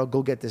was like, bro,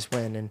 go get this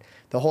win. And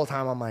the whole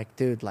time I'm like,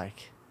 dude,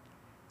 like,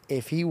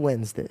 if he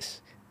wins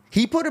this,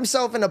 he put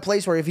himself in a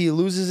place where if he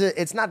loses it,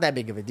 it's not that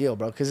big of a deal,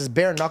 bro. Because it's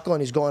bare knuckle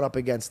and he's going up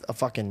against a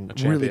fucking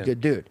really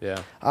good dude.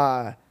 Yeah.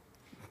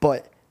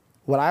 But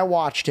when I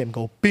watched him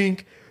go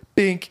bink,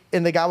 bink,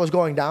 and the guy was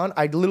going down,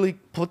 I literally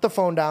put the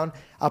phone down.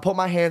 I put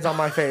my hands on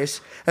my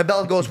face. And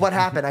Bella goes, what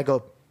happened? I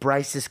go,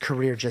 Bryce's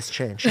career just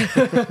changed.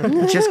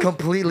 Just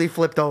completely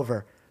flipped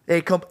over.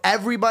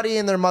 Everybody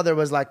and their mother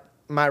was like,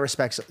 my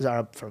respects are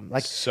up from.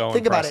 Like, So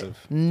think impressive. about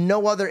it.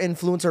 No other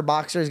influencer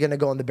boxer is going to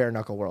go in the bare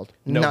knuckle world.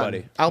 Nobody.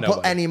 None. I'll put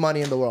Nobody. any money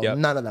in the world. Yep.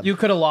 None of them. You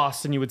could have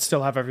lost and you would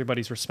still have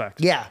everybody's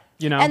respect. Yeah.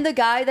 You know? And the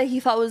guy that he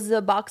fought was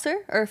a boxer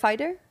or a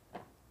fighter?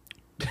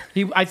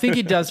 I think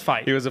he does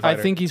fight. He was a fighter.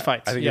 I think he's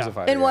fights. I think yeah. he's a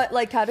fighter. In what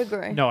like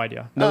category? No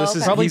idea. No, Oh, this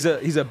is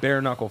okay. he's a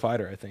bare knuckle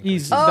fighter. I think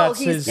That's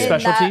his in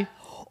specialty. that-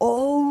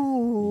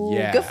 Oh,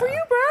 Yeah. good for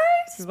you,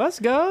 Bryce. Let's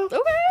go. Okay,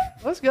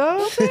 Let's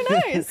go. very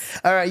nice.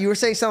 All right. You were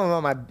saying something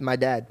about my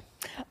dad.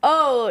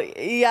 Oh,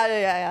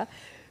 yeah.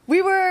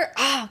 We were,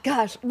 oh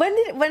gosh,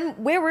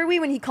 where were we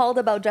when he called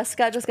about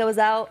Jessica? Jessica was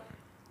out.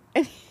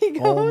 And he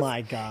goes, Oh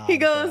my God. He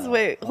goes,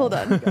 wait, hold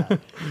on.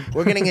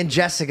 We're getting in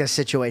Jessica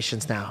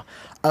situations now.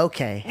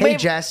 Okay. Hey, Wait,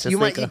 Jess,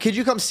 Jessica. could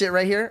you come sit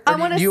right here? I Or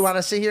wanna do you s- want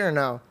to sit here or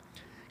no?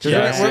 'Cause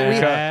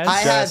Jessica. I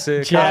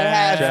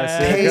have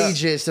Jessica.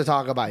 pages to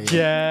talk about you.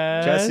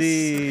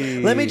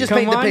 Jesse. Let me just Come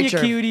paint the on, you picture.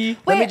 cutie.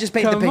 Let me Wait. just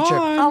paint the Come picture.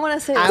 on. I want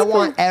to say, I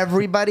want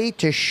everybody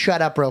to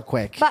shut up real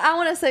quick. but I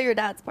want to say your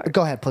dad's part.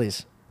 Go ahead,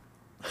 please.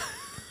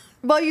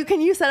 Well,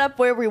 can you set up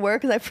where we were?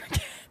 Because I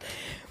forget.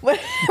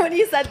 When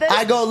you said this,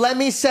 I go, let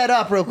me set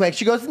up real quick.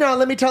 She goes, no,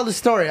 let me tell the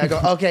story. I go,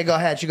 okay, go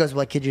ahead. She goes,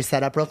 well, could you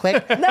set up real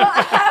quick?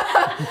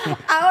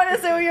 I want to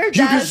say what your You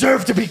dad.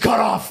 deserve to be cut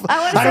off.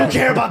 I I don't say-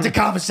 care about the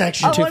comment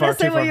section. I want far, to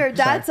say too what far. your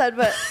dad said,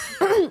 but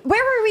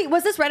where were we?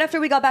 Was this right after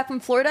we got back from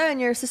Florida and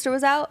your sister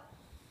was out?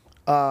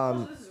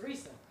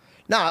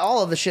 Nah,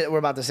 all of the shit we're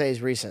about to say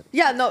is recent.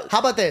 Yeah, no. How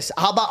about this?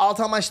 How about I'll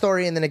tell my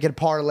story and then it can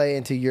parlay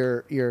into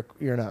your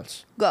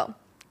notes. Go.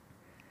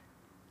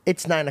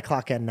 It's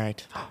 9:00 at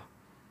night.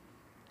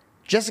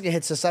 Jessica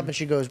hits us up and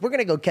she goes, we're going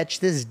to go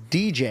catch this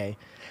DJ.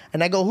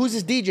 And I go, who's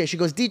this DJ? She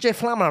goes, DJ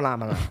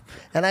Flamalama.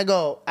 And I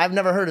go, I've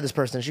never heard of this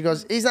person. She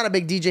goes, he's not a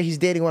big DJ. He's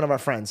dating one of our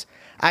friends.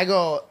 I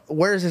go,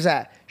 where's this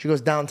at? She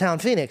goes, downtown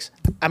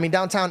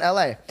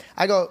LA.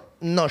 I go,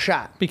 no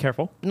shot. Be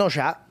careful. No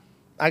shot.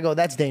 I go,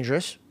 that's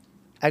dangerous.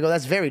 I go,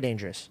 that's very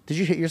dangerous. Did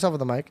you hit yourself with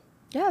the mic?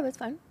 Yeah, that's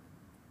fine.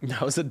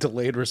 That was a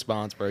delayed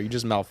response, bro. You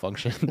just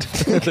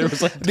malfunctioned. There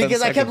was like 10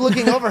 Because I kept seconds.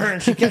 looking over her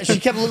and she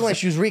kept looking like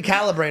she was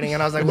recalibrating.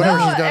 And I was like, whatever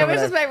No, she's doing it over was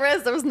there. just my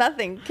wrist. There was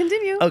nothing.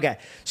 Continue. Okay,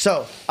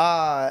 so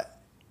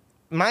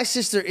my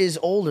sister is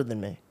older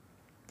than me,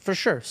 for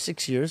sure,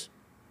 6 years.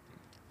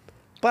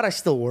 But I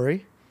still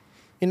worry.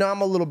 You know,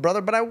 I'm a little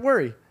brother, but I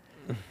worry.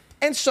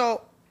 And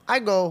so I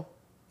go,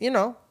 you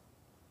know,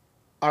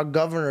 our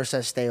governor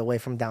says stay away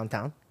from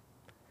downtown,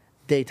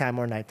 daytime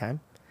or nighttime.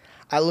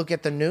 I look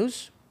at the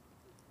news,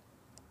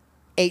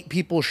 8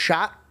 people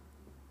shot.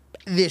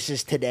 This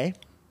is today.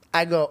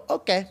 I go,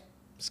 okay,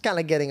 it's kind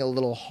of getting a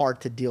little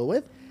hard to deal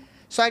with.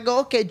 So I go,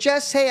 okay,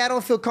 Jess, hey, I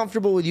don't feel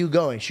comfortable with you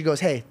going. She goes,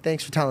 hey,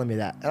 thanks for telling me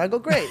that. And I go,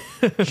 great.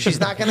 She's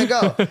not going to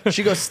go.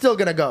 She goes, still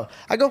going to go.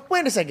 I go,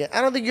 wait a second.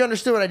 I don't think you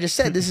understood what I just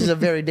said. This is a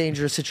very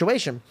dangerous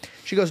situation.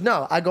 She goes,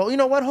 no. I go, you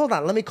know what? Hold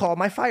on. Let me call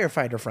my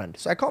firefighter friend.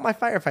 So I call my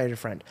firefighter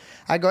friend.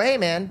 I go, hey,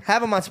 man,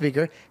 have him on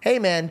speaker. Hey,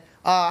 man,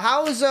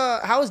 how is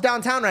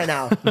downtown right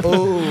now?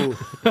 Ooh,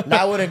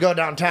 I wouldn't go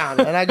downtown.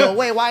 And I go,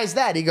 wait, why is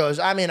that? He goes,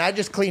 I mean, I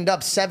just cleaned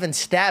up 7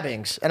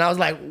 stabbings. And I was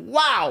like,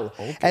 wow.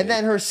 Okay. And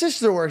then her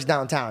sister works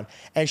downtown,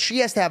 and she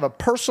has to have a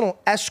personal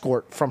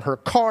escort from her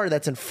car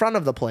that's in front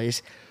of the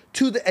place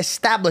to the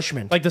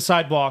establishment. Like the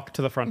sidewalk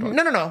to the front door.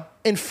 No,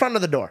 in front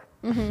of the door.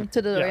 To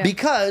the door. Yeah.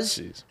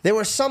 Because there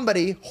was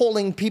somebody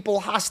holding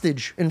people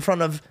hostage in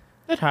front of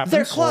It happens.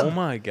 their club. Oh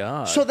my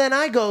god. So then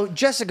I go,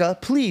 Jessica,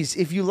 please,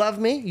 if you love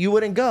me, you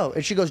wouldn't go.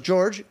 And she goes,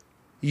 George,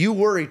 you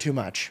worry too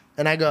much.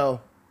 And I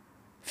go,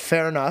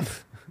 fair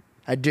enough.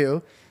 I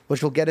do,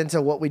 which we'll get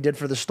into what we did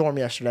for the storm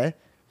yesterday.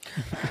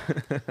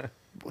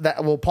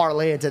 That we'll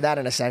parlay into that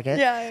in a second.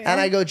 Yeah. And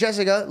I go,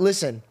 Jessica,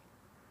 listen,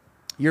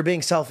 you're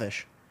being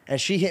selfish. And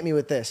she hit me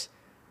with this.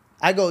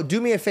 I go, do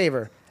me a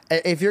favor.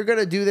 If you're going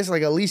to do this,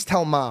 like, at least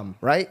tell mom,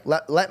 right?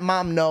 Let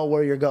mom know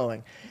where you're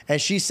going. And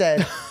she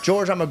said,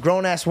 George, I'm a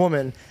grown-ass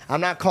woman.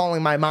 I'm not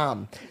calling my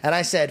mom. And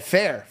I said,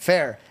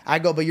 fair. I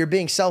go, but you're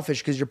being selfish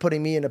because you're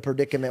putting me in a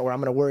predicament where I'm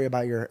going to worry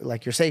about your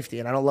safety,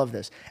 and I don't love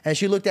this. And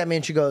she looked at me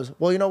and she goes,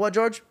 well, you know what,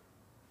 George?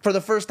 For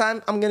the first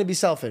time, I'm going to be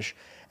selfish.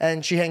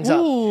 And she hangs up.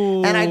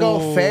 Ooh. And I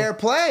go, fair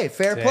play.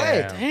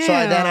 Damn. So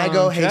then I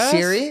go, hey, Jess?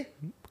 Siri,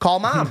 call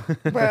mom.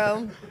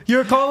 Bro.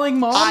 You're calling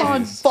mom I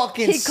on.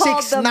 fucking He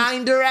called them-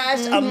 6'9" her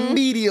ass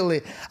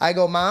immediately. I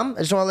go, Mom,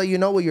 I just want to let you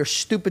know what your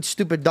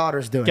stupid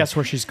daughter's doing. Guess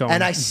where she's going.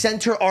 And I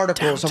sent her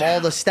articles of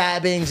all the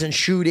stabbings and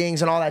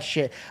shootings and all that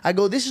shit. I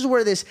go, this is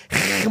where this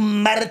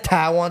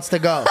Khmerta wants to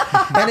go.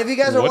 And if you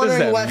guys are What does wondering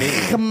that what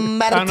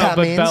mean? I don't know, Khmerta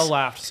but means, Belle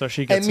laughed, so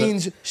she it gets it.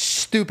 means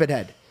stupid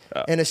head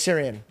in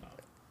Assyrian.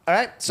 All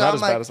right. So Not I'm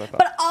as like, bad as I thought.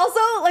 But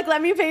also, like,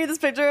 let me paint you this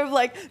picture of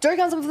like Jory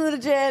comes home from the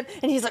gym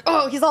and he's like,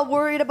 oh, he's all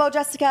worried about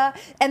Jessica,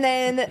 and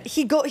then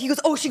he goes,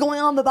 oh, is she going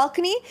on the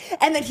balcony?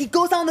 And then he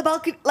goes down the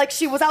balcony, like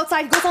she was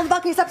outside. He goes on the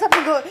balcony, steps up,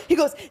 and he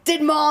goes,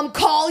 did mom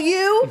call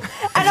you?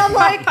 And I'm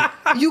like,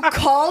 you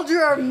called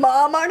your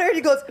mom on her? And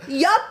he goes,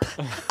 yup.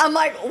 I'm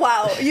like,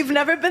 wow, you've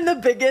never been the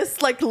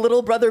biggest like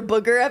little brother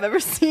booger I've ever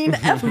seen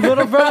ever.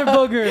 Little brother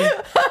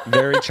booger.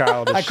 Very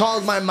childish. I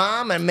called my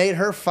mom and made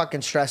her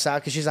fucking stress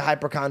out because she's a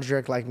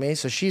hypochondriac like me,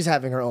 so she's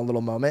having her own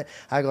little moment.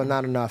 I go,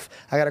 not enough.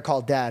 I gotta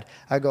call Dad.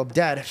 I go,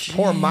 Dad,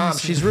 poor mom.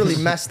 She's really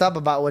messed up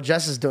about what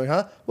Jess is doing,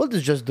 huh? What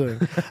is Jess doing?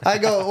 I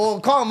go, well,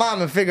 call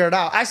Mom and figure it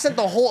out. I sent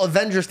the whole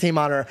Avengers team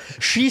on her.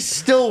 She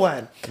still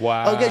went.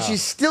 Wow. Okay, she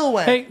still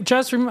went. Hey,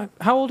 Jess,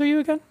 how old are you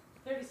again?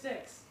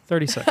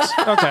 36.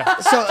 Okay.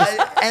 So,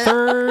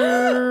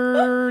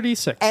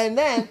 36. and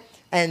then,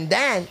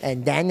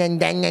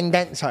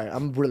 sorry,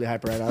 I'm really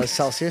hyper right now. It's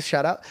Celsius,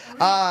 shout out.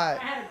 I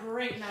had a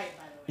great night, by the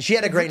way. She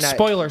had a great night.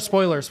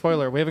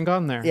 Spoiler. We haven't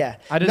gotten there. Yeah.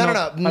 I didn't know. No.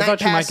 I Night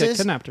thought you might get passes.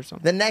 kidnapped or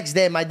something. The next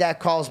day, my dad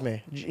calls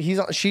me.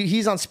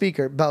 He's on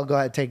speaker. Belle, go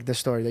ahead, take the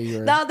story that you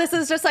were. Now this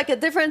is just like a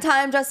different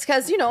time,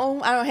 Jessica's, I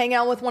don't hang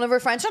out with one of her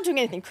friends. She's not doing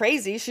anything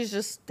crazy. She's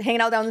just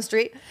hanging out down the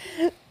street.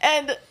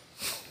 And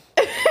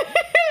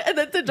and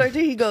then to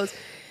Georgie,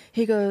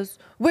 he goes,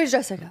 where's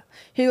Jessica?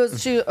 He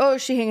goes, she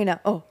hanging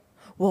out. Oh,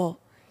 well,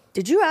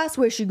 did you ask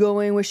where's she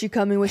going, where's she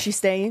coming, where's she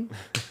staying?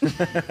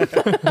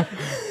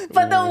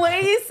 But the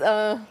way he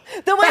said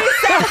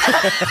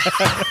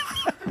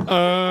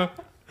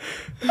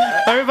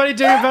Everybody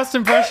do your best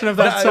impression of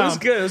that It sound. was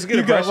good. It was a good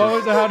You go. impression.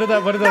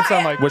 What did that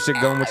sound like? What's it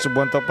going? What's it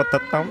want up with the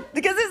thumb?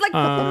 because it's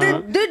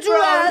like, did you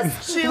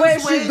ask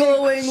where's she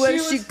going,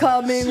 where's she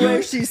coming,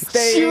 where's she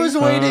staying? She was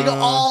waiting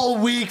all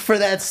week for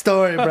that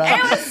story, bro.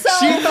 It was so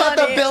She thought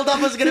the funny. build-up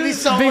was gonna be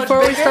so much Before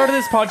we bigger. started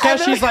this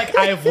podcast, she's like,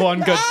 I have one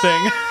good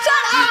thing.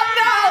 Shut up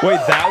now!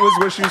 Wait, that was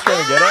what she was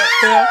trying to get at?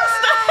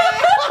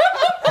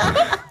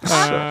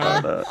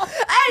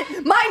 Hey,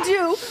 mind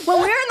you, when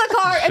we were in the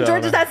car and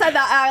George was outside the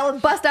aisle,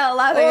 bust out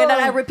laughing, and then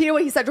I repeated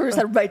what he said. George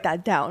said, "Write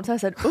that down." So I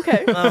said,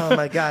 "Okay." Oh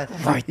my god,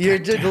 your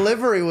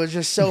delivery was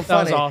just so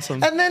funny. That was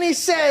awesome. And then he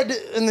said,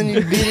 and then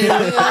you beat it.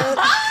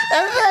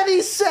 And then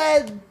he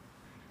said,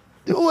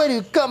 "Where are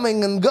you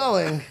coming and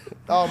going?"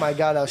 Oh my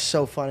god, that was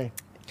so funny.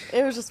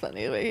 It was just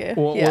funny. But yeah.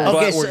 Well, yeah.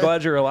 we're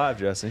glad you're alive,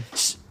 Jesse.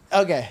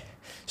 Okay,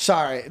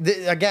 sorry.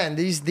 Again,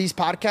 these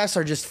podcasts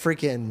are just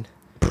freaking.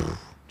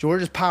 We're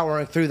just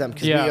powering through them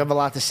because we have a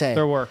lot to say.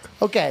 Their work.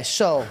 Okay,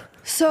 so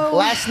So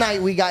last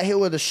night we got hit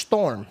with a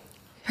storm.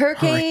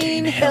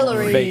 Hurricane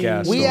Hillary, Fake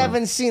ass. We Storm.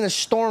 haven't seen a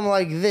storm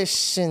like this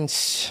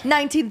since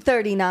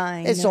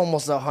 1939. it's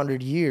almost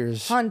 100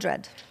 years.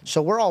 100.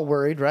 So we're all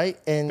worried, right?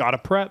 And Gotta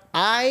prep.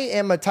 I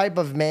am a type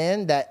of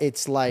man that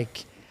it's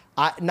like,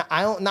 I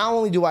don't, not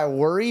only do I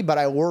worry, but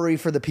I worry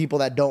for the people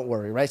that don't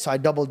worry, right? So I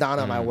double down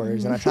on my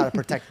worries and I try to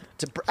protect.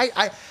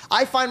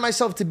 I find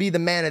myself to be the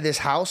man of this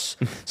house,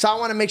 so I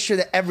want to make sure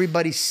that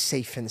everybody's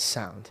safe and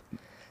sound.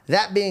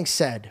 That being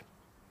said,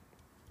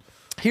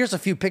 here's a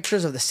few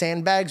pictures of the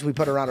sandbags we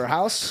put around our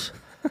house.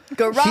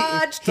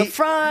 Garage, the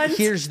front.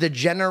 Here's the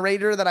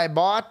generator that I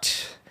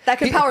bought. That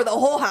could power the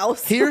whole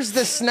house. Here's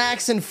the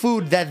snacks and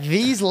food that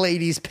these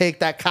ladies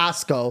picked at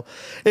Costco.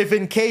 If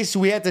in case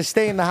we had to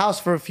stay in the house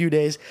for a few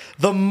days,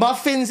 the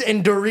muffins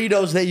and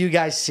Doritos that you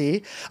guys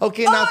see.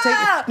 Okay, now take.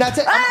 I'm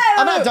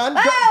not done.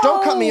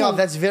 Don't cut me off.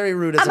 That's very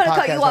rude as I'm a going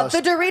to podcast cut you off.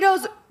 host. The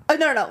Doritos.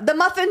 No. The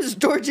muffins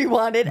Georgie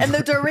wanted, and the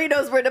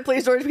Doritos were to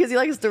please George because he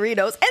likes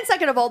Doritos. And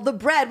second of all, the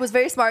bread was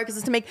very smart because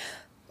it's to make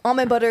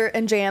almond butter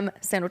and jam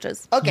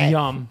sandwiches. Okay.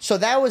 Yum. So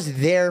that was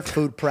their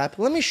food prep.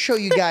 Let me show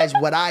you guys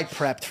what I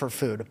prepped for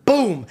food.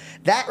 Boom.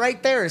 That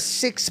right there is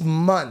 6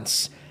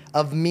 months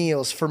of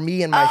meals for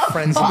me and my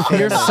friends and family.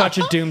 You're such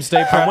a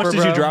doomsday prepper, How much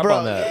did you drop Bro,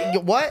 on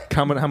that? what?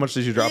 How much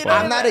did you drop on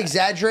I'm that? not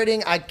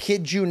exaggerating. I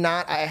kid you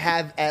not. I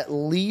have at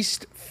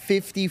least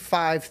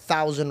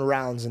 55,000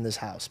 rounds in this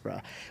house, bro.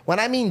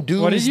 When I mean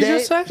doomsday, What did you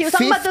just say? He was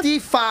talking about the-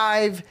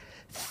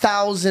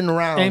 55,000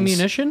 rounds.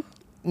 Ammunition?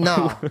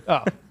 No.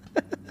 Oh.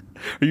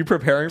 Are you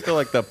preparing for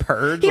like the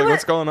purge? He Like wa-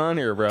 what's going on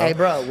here, bro? Hey,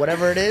 bro,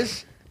 whatever it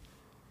is,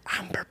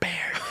 I'm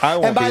prepared. I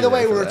won't And by be the there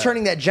way, for we're that.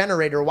 returning that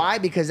generator. Why?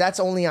 Because that's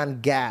only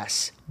on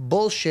gas.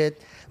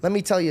 Bullshit. Let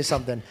me tell you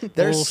something.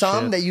 There's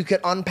some Bullshit. that you could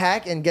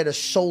unpack and get a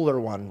solar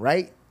one,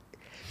 right?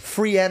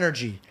 Free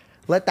energy.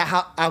 Let the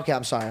house. Okay,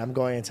 I'm sorry. I'm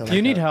going into. Like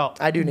You need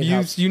help. I do need You-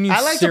 help. you need I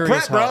like to serious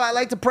prep, bro. help. I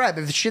like to prep.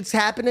 If shit's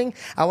happening,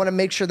 I want to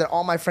make sure that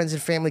all my friends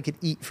and family could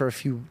eat for a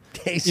few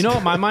days. You know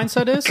what my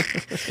mindset is?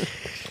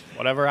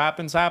 Whatever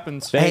happens,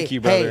 happens. Thank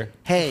you, brother.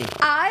 Hey.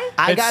 I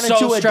I It's got so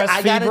into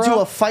stress-free, bro.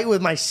 a fight with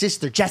my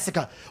sister,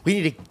 Jessica. We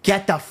need to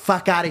get the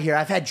fuck out of here.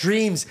 I've had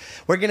dreams.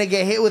 We're gonna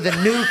get hit with a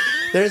nuke.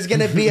 There's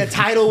gonna be a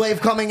tidal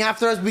wave coming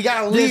after us. We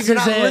gotta leave. This You're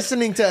is not it.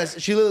 listening to us.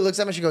 She literally looks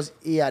at me. She goes,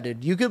 "Yeah,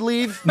 dude, you could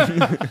leave,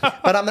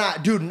 but I'm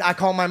not, dude." I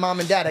call my mom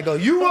and dad. I go,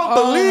 "You won't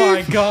Oh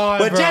believe my God,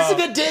 what bro.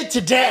 Jessica did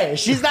today.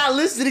 She's not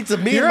listening to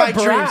me You're and my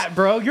a brat, dreams."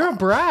 bro. You're a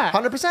brat.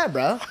 100%,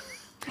 bro.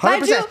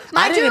 Mind you,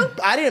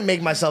 I didn't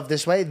make myself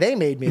this way. They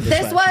made me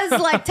this way. this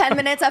was like 10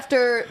 minutes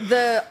after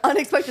the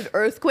unexpected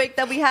earthquake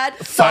that we had.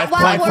 So 5.5.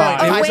 while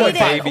we're It's a waiting,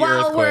 baby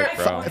while we're earthquake,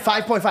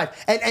 bro. 5.5.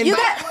 And you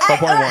by- got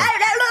 5.1.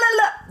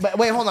 But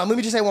wait, hold on. Let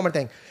me just say one more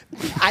thing.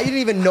 I didn't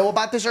even know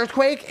about this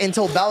earthquake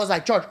until Belle was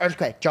like, George,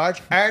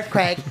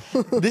 earthquake.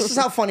 This is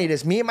how funny it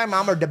is. Me and my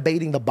mom are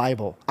debating the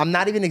Bible. I'm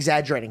not even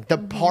exaggerating. The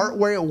part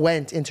where it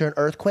went into an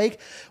earthquake,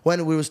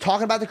 when we was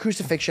talking about the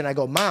crucifixion, I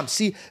go, Mom,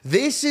 see,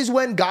 this is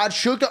when God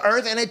shook the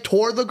earth and it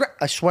tore the ground.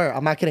 I swear,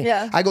 I'm not kidding.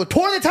 Yeah. I go,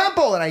 tore the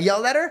temple, and I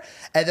yelled at her,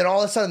 and then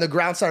all of a sudden the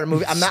ground started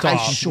moving. I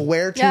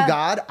swear to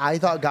God, I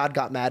thought God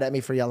got mad at me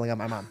for yelling at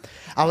my mom.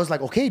 I was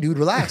like, okay, dude,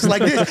 relax.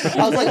 Like this.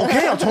 I was like,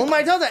 okay, I'll tell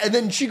that. And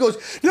then she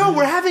goes, no,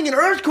 we're having an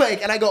earthquake.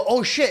 And I go,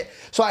 oh shit.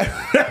 So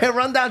I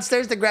run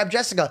downstairs to grab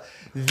Jessica.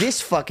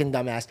 This fucking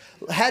dumbass.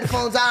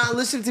 Headphones on,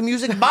 listening to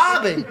music,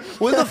 bobbing.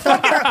 With the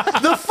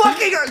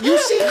fucking, you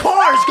see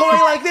cars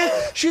going like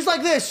this. She's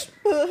like this.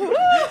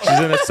 She's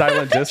in a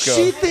silent disco.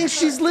 She thinks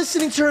she's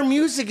listening to her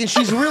music and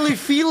she's really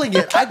feeling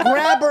it. I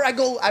grab her,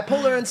 I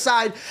pull her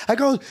inside. I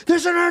go,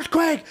 there's an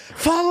earthquake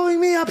following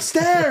me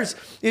upstairs.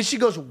 And she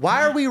goes,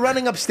 why are we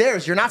running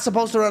upstairs? You're not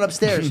supposed to run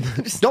upstairs.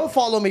 Don't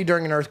follow me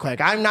during an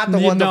earthquake. I'm not the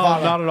one to follow.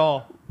 No, not at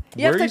all.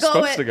 Where are you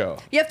supposed to go?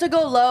 You have to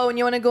go low, and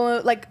you want to go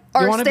like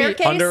our wanna be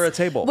staircase under a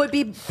table. would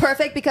be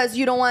perfect because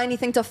you don't want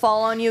anything to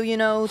fall on you. You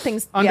know,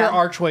 things Under yeah.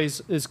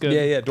 archways is good.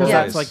 Yeah, Because doorways.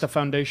 that's like the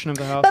foundation of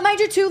the house. But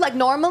mind you, too, like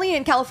normally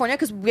in California,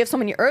 because we have so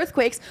many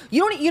earthquakes, you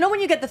know when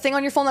you get the thing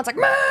on your phone that's like,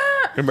 "Meh!"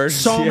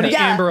 Emergency. So many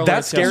Yeah. Amber Alerts.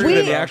 That's scarier yesterday.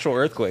 than the actual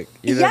earthquake.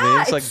 You know what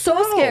I mean? It's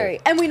so scary.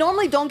 And we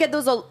normally don't get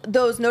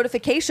those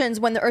notifications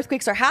when the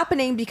earthquakes are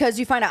happening because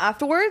you find out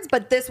afterwards.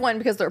 But this one,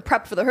 because they're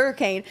prepped for the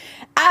hurricane,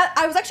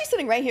 I was actually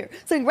sitting right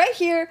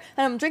here,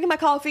 and I'm drinking my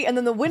coffee, and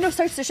then the window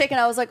starts to shake, and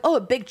I was like, oh,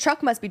 a big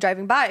truck must be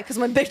driving by, because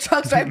when big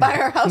trucks drive by,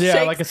 our house Yeah,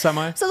 shakes. like a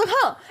semi. So I was like,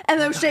 huh. And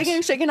then I was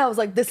shaking. I was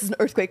like, this is an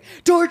earthquake.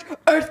 George,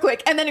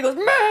 earthquake. And then he goes,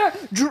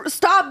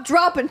 stop,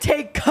 drop, and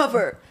take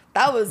cover.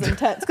 That was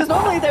intense because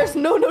normally there's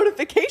no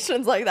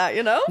notifications like that,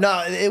 you know?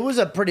 No, it was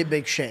a pretty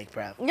big shake,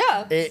 bro.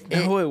 Yeah.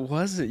 No, it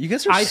wasn't. You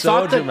guys are I so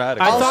thought that,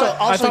 dramatic. I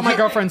Also, thought my you-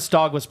 girlfriend's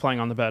dog was playing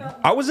on the bed.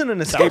 I was in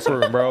an escape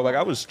room, bro. Like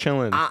I was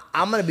chilling.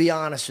 I'm going to be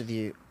honest with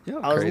you. Yeah,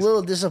 I was crazy. a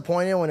little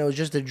disappointed when it was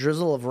just a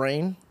drizzle of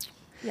rain.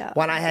 Yeah.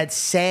 When I had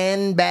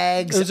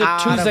sandbags It was a out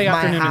Tuesday of my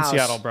afternoon house. in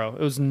Seattle, bro. It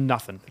was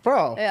nothing.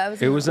 Bro. Yeah,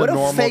 It was a What a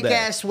normal fake day.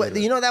 ass.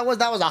 You know that was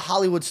a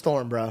Hollywood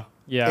storm, bro.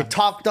 Yeah. It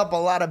talked up a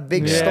lot of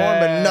big Yeah. storm,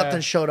 but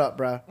nothing showed up,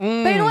 bro. But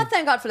you know what?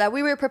 Thank God for that.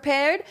 We were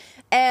prepared,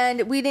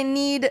 and we didn't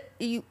need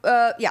you.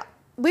 Yeah,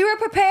 we were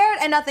prepared,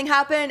 and nothing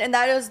happened, and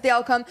that is the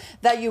outcome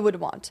that you would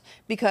want.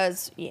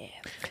 Because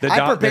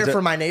I prepared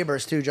for my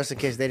neighbors too, just in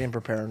case they didn't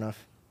prepare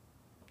enough.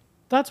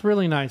 That's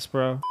really nice,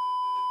 bro.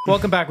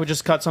 Welcome back. We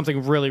just cut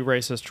something really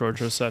racist, George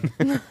just said.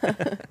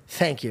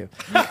 Thank you.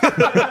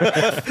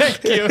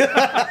 Thank you.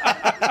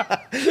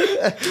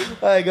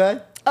 All right, go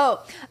ahead.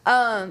 but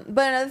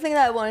another thing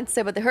that I wanted to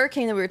say about the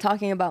hurricane that we were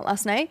talking about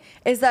last night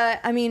is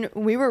that, I mean,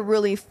 we were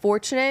really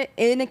fortunate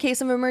in a case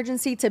of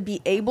emergency to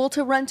be able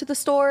to run to the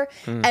store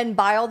and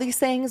buy all these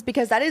things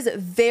because that is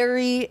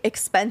very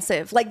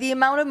expensive. Like the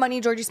amount of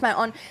money Georgie spent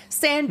on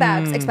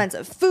sandbags,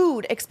 expensive,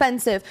 food,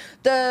 expensive,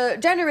 the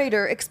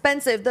generator,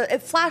 expensive, the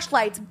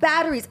flashlights,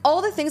 batteries,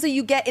 all the things that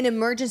you get in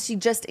emergency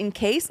just in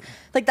case.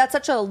 Like that's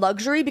such a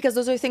luxury because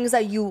those are things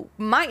that you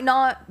might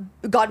not,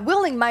 God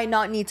willing, might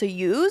not need to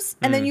use.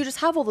 And then you just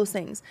have all those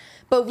things.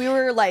 But we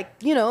were like,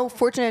 you know,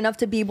 fortunate enough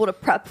to be able to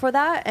prep for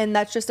that. And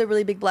that's just a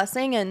really big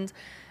blessing. And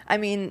I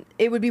mean,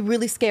 it would be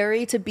really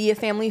scary to be a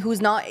family who's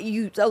not,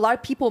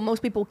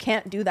 most people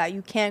can't do that.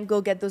 You can't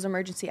go get those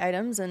emergency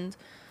items. And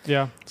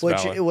Yeah.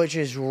 Which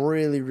is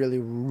really, really,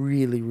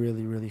 really,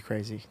 really, really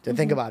crazy to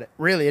think about it.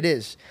 Really, it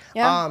is.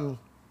 Yeah.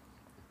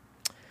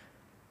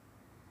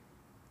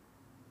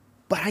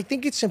 But I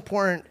think it's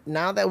important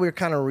now that we're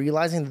kind of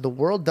realizing that the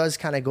world does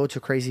kind of go to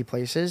crazy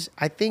places.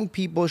 I think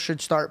people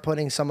should start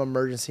putting some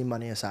emergency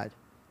money aside,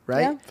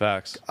 right? Yeah.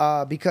 Facts.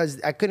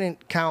 Because I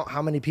couldn't count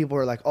how many people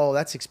are like, "Oh,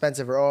 that's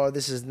expensive," or "Oh,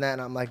 this is that."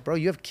 And I'm like, "Bro,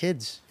 you have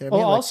kids." You know what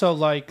Well, I mean? also,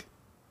 like,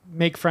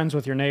 make friends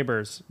with your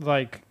neighbors.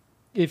 Like,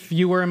 if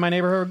you were in my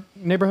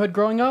neighborhood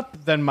growing up,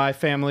 then my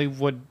family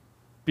would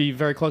be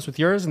very close with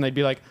yours, and they'd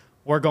be like,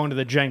 we're going to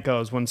the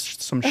Jenkos when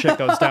some shit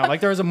goes down. Like,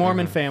 there was a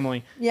Mormon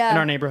family in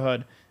our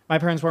neighborhood. My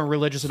parents weren't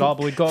religious at all,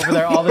 but we'd go over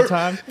there all the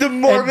time. The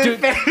Mormon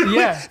family.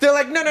 Yeah. They're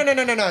like,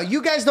 no.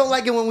 You guys don't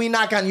like it when we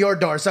knock on your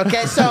doors,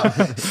 okay? So,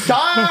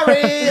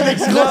 sorry.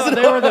 No,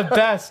 they were the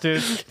best,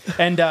 dude.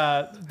 And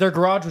their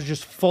garage was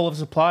just full of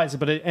supplies.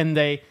 And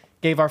they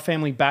gave our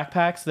family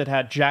backpacks that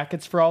had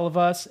jackets for all of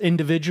us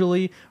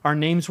individually. Our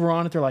names were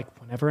on it. They're like,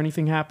 whenever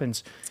anything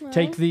happens,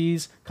 take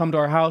these, come to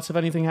our house if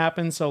anything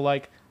happens. So,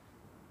 like,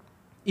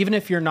 even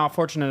if you're not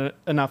fortunate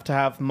enough to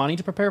have money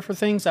to prepare for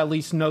things, at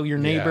least know your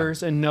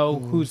neighbors and know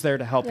who's there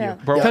to help Yeah.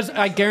 you. Because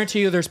I guarantee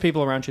you there's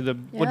people around you that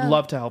would Yeah.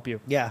 love to help you.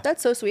 Yeah.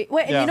 That's so sweet.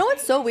 Wait, and Yeah. you know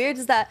what's so weird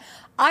is that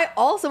I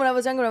also, when I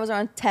was younger, when I was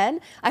around 10,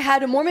 I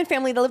had a Mormon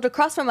family that lived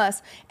across from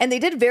us, and they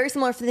did very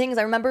similar things.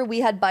 I remember we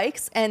had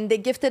bikes, and they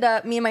gifted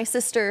me and my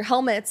sister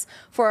helmets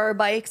for our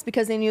bikes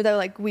because they knew that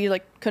like we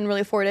like couldn't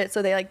really afford it,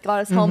 so they like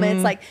got us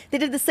helmets. Like they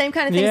did the same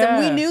kind of things, and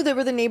we Yeah. knew they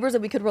were the neighbors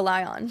that we could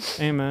rely on.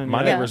 Amen.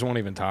 My yeah. neighbors won't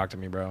even talk to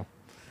me, bro.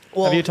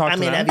 Well, Have you talked I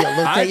to mean, them? have you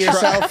looked at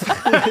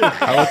yourself?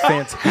 I look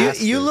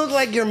fantastic. You look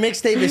like your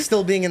mixtape is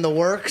still being in the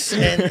works,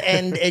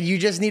 and you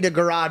just need a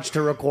garage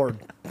to record.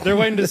 They're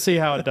waiting to see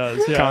how it does.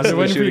 Yeah, they're Constantly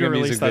waiting for you shooting to a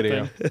release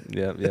music that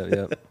video.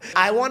 thing. Yep.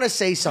 I want to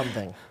say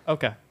something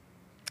Okay.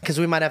 because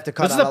we might have to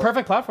cut This is out a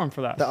perfect platform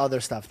for that. the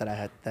other stuff that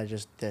I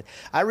just did.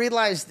 I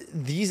realized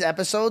these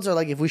episodes are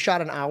like if we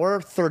shot an hour,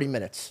 30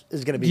 minutes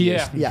is going to be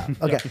Yeah. used. Yeah.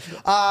 Okay.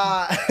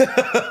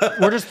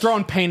 We're just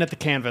throwing paint at the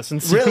canvas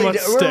and see Really, what we're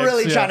sticks.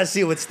 really Yeah. trying to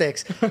see what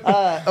sticks.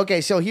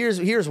 Okay, so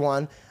here's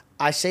one.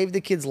 I saved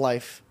the kid's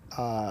life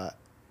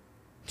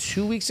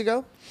 2 weeks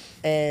ago,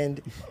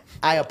 and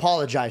I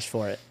apologized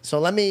for it. So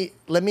let me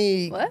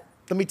What?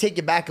 let me take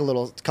you back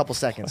a couple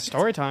seconds.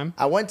 Story time.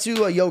 I went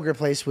to a yogurt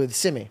place with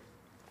Simi.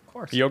 Of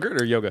course.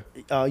 Yogurt or yoga?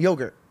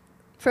 Yogurt.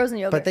 Frozen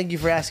yogurt. But thank you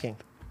for asking.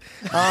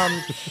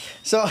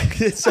 So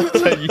you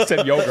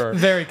said yogurt.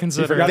 Very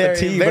considerate. forgot the very,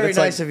 tea, but very it's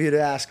nice like- of you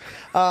to ask.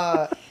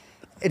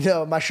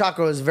 No, my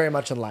chakra was very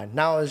much in line.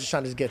 Now I was just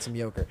trying to get some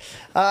yogurt.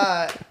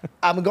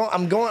 I'm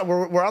going.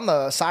 We're on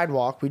the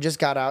sidewalk. We just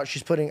got out.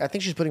 I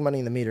think she's putting money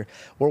in the meter.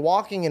 We're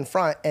walking in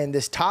front, and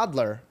this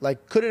toddler,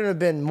 like, couldn't have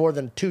been more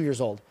than 2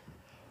 years old,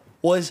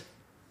 was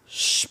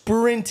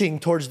sprinting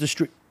towards the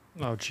street.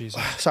 Oh,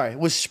 Jesus. Sorry,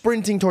 was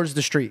sprinting towards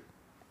the street.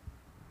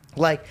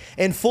 Like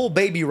in full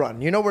baby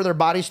run, you know where their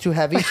body's too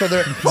heavy, so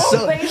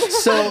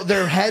so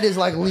their head is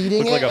like leading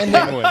Look it, like a and,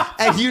 penguin.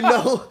 and you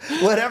know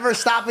whatever's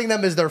stopping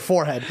them is their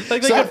forehead.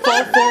 Like they could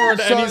fall forward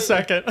any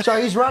second.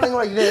 So he's running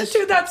like this.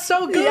 Dude, that's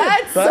so good. Yeah,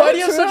 it's so Why do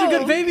you have such a true.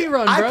 good baby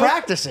run, I bro?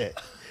 practice it.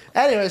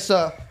 Anyway,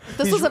 so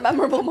this he's- was a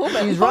memorable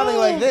moment. He's running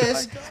like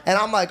this, and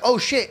I'm like, oh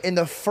shit! And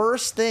the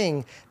first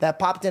thing that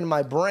popped into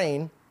my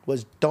brain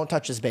was, "Don't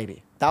touch this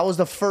baby." That was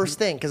the first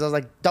thing because I was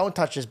like, "Don't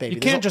touch this baby."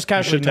 You can't just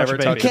casually should touch never a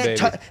baby. touch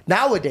can't baby.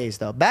 nowadays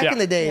though. Back Yeah. in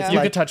the day, it's You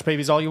like, could touch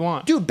babies all you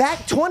want. dude,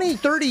 back 20,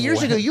 30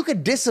 years ago, you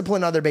could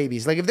discipline other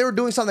babies. Like if they were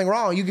doing something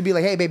wrong, you could be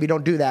like, "Hey, baby,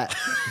 don't do that."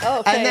 Oh,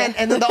 okay.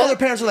 And then the other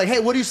parents were like,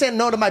 "Hey, what are you saying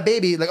no to my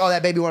baby?" Like, "Oh,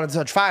 that baby wanted to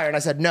touch fire," and I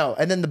said no.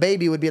 And then the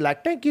baby would be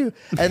like, "Thank you,"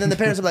 and then the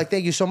parents would be like,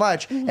 "Thank you so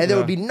much," and there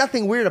would be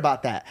nothing weird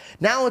about that.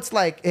 Now it's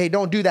like, "Hey,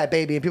 don't do that,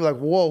 baby," and people are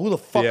like, "Whoa, who the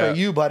fuck Yeah. are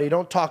you, buddy?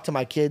 Don't talk to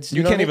my kids."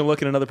 You know can't what I mean? even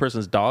look at another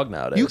person's dog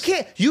nowadays. You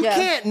can't. You Yeah.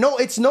 can't. No,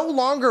 it's no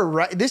longer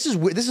right. This is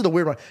the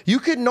weird one. You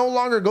could no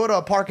longer go to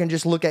a park and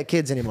just look at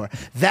kids anymore.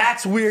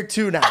 That's weird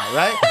too now,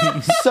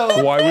 right?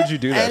 So Why would you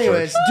do that,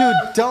 Anyways, dude,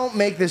 don't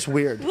make this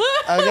weird.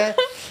 Okay.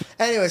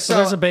 Anyway, so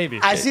there's a baby.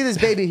 I see this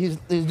baby. He's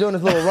doing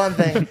his little run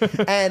thing,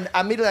 and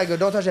immediately I go,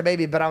 "Don't touch that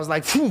baby." But I was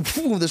like, "Phew,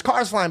 phew, there's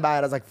cars flying by," and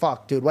I was like,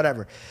 "Fuck, dude,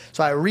 whatever."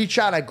 So I reach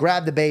out, I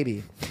grab the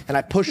baby, and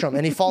I push him,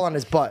 and he fall on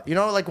his butt. You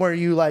know, like where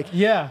you like,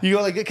 Yeah. you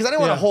go like, because I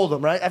didn't want to Yeah. hold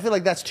him, right? I feel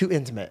like that's too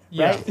intimate,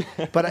 Yeah.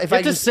 right? But if You I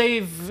have to just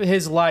save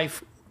his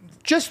life.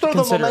 just throw the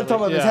Considerably,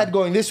 momentum of his yeah. head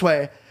going this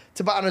way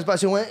to bottom of his butt.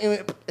 So he went,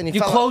 and he You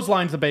fell.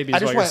 clotheslined the baby, I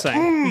is just what you're went,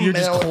 saying. You and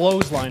just I went,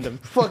 clotheslined him.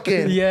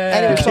 Fucking Yeah,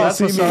 Anyway, so that's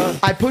what's up.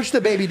 I pushed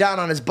the baby down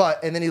on his butt,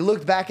 and then he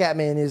looked back at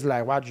me, and he's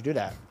like, "Why'd you do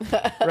that?"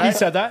 Right? He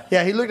said that?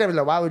 Yeah, he looked at me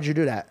like, "Why would you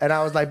do that?" And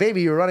I was like,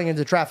 "Baby, you're running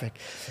into traffic."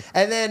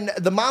 And then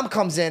the mom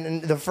comes in,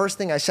 and the first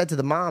thing I said to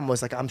the mom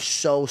was like, "I'm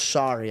so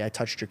sorry I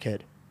touched your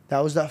kid."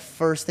 That was the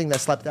first thing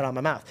that slept out of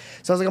my mouth.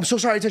 So I was like, "I'm so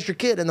sorry I touched your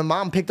kid." And the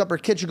mom picked up her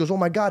kid. She goes, "Oh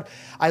my God."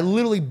 I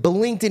literally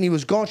blinked and he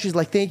was gone. She's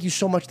like, "Thank you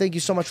so much. Thank you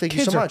so much. Thank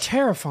you Kids so are much."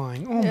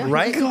 terrifying. Oh my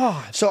Right?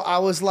 God. So I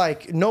was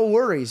like, no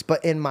worries.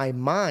 But in my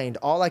mind,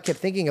 all I kept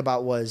thinking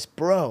about was,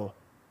 bro,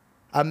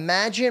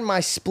 imagine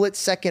my split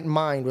second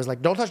mind was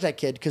like, don't touch that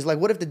kid. Because like,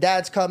 what if the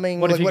dad's coming?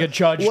 What if Like, you get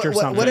judged or What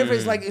if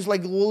something? it's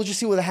like, we'll just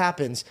see what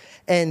happens.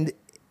 And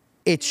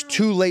it's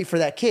too late for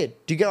that kid.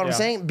 Do you get what I'm Yeah.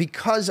 saying?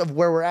 Because of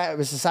where we're at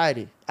with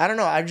society. I don't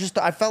know.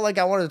 I felt like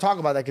I wanted to talk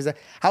about that because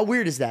how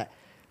weird is that?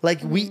 Like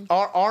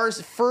our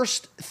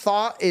first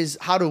thought is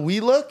how do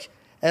we look?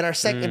 And our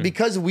second,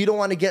 because we don't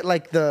want to get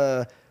like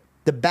the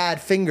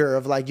bad finger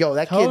of like, yo,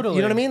 that kid, you know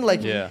Totally. what I mean?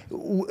 Like, Yeah.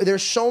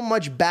 there's so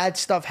much bad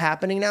stuff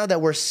happening now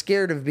that we're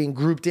scared of being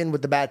grouped in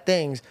with the bad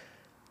things.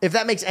 If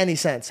that makes any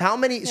sense. How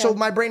many, so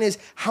my brain is,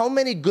 how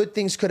many good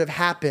things could have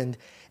happened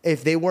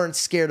if they weren't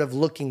scared of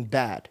looking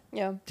bad?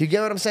 Yeah. Do you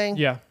get what I'm saying?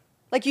 Yeah.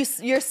 Like you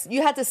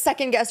had to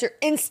second guess your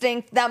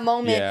instinct that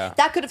moment. Yeah.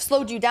 That could have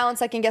slowed you down,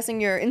 second guessing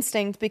your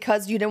instinct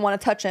because you didn't want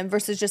to touch him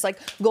versus just like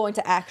going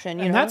to action.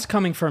 You And know, that's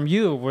coming from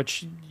you,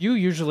 which you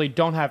usually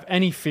don't have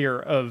any fear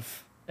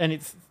of any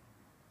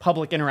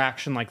public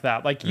interaction like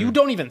that. Like you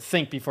don't even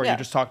think before Yeah. you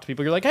just talk to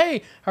people. You're like,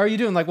 "Hey, how are you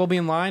doing?" Like we'll be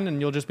in line and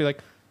you'll just be like,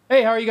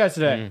 "Hey, how are you guys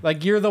today?"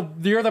 Like you're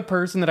the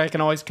person that I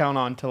can always count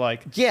on to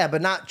like, Yeah,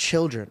 but not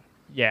children.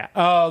 yeah.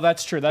 Oh,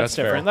 that's true. That's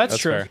different. Fair. That's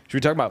true. Fair. Should we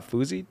talk about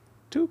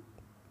FouseyTube?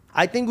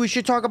 I think we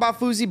should talk about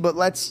Fousey, but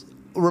let's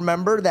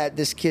remember that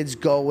this kid's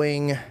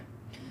going.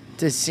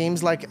 This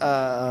seems like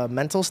a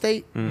mental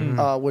state,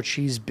 which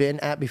he's been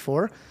at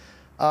before.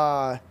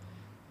 I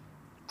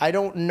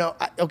don't know.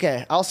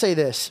 Okay, I'll say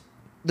this.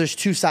 There's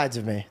two sides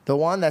of me. The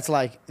one that's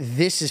like,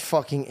 this is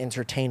fucking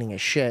entertaining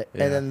as shit.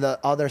 Yeah. And then the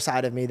other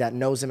side of me that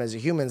knows him as a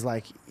human is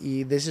like,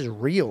 this is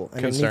real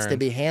and it needs to Concerned.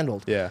 be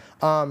handled. Yeah.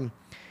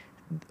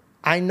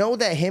 I know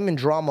that him and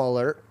Drama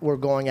Alert were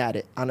going at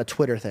it on a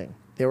Twitter thing.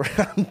 They were,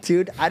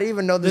 dude, I didn't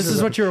even know This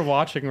is what you were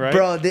watching, right?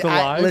 Bro, The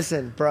live?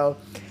 listen, bro.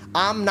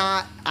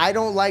 I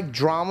don't like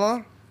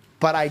drama,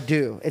 but I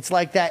do. It's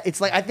like that. It's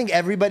like, I think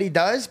everybody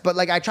does, but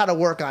like I try to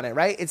work on it,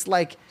 right? It's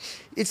like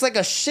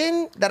a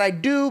sin that I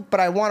do, but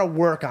I want to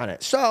work on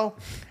it. So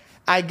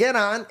I get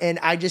on and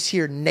I just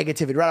hear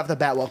negativity right off the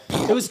bat. Well,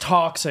 It was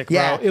toxic, bro.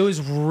 Yeah. It was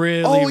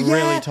really,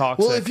 really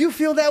toxic. Well, if you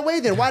feel that way,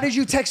 then why did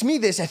you text me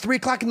this at 3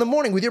 o'clock in the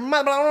morning with your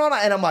blah, blah, blah, blah?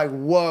 And I'm like,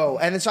 whoa.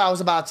 And then so I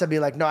was about to be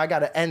like, no, I got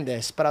to end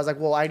this. But I was like,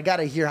 well, I got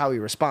to hear how he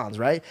responds,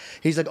 right?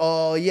 He's like,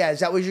 oh, yeah, is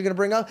that what you're going to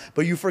bring up?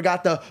 But you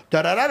forgot the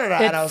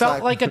da-da-da-da-da. It And I was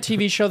felt like a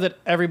TV show that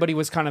everybody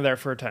was kind of there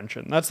for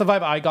attention. That's the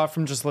vibe I got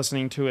from just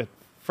listening to it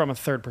from a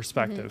third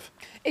perspective.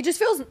 It just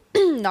feels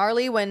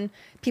gnarly when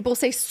people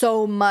say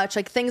so much,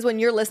 like things when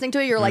you're listening to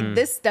it, you're like,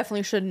 this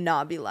definitely should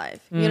not be live,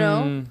 you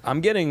know?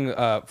 I'm getting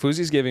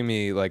Fousey's giving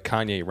me like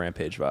Kanye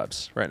Rampage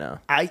vibes right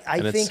now. I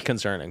and think it's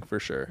concerning for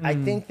sure. I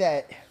think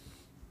that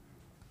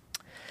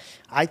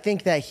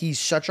he's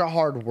such a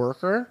hard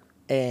worker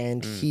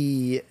and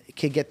he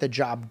can get the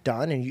job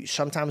done. And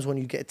sometimes when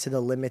you get to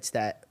the limits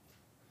that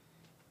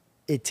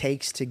it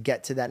takes to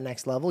get to that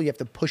next level, you have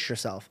to push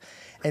yourself.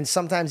 And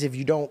sometimes if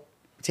you don't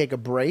take a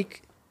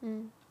break,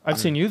 I've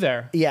seen you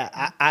there.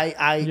 yeah,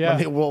 I Yeah.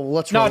 mean, well,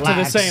 let's Not to the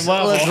relax. same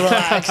level. Let's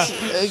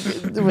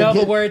relax. No,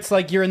 but where it's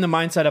like you're in the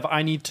mindset of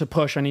I need to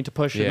push, and I need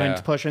Yeah.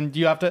 to push, and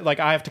you have to like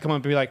I have to come up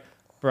and be like,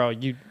 bro,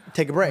 you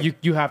Take a break.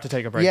 You have to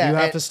take a break. Yeah, you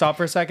have and- to stop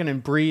for a second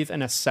and breathe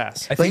and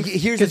assess. But here's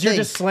the Because you're thing.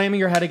 just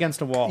slamming your head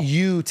against a wall.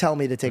 You tell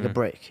me to take a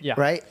break, Yeah.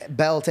 right?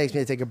 Belle takes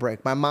me to take a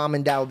break. My mom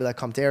and dad will be like,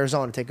 come to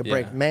Arizona, take a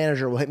break. Yeah.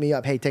 Manager will hit me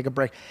up, hey, take a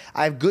break.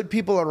 I have good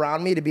people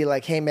around me to be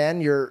like, hey,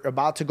 man, you're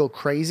about to go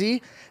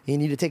crazy. You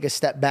need to take a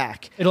step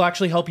back. It'll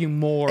actually help you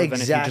more than if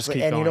you just Exactly.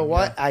 keep And going. you know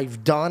what? Yeah.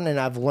 I've done and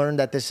I've learned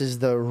that this is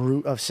the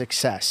root of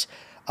success.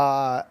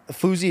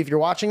 Fousey, if you're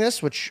watching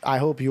this, which I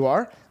hope you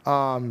are,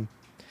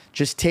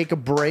 just take a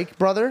break,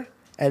 brother,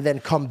 and then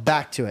come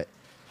back to it.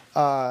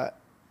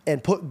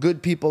 And put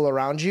good people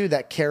around you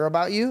that care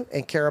about you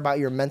and care about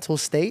your mental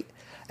state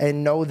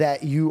and know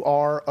that you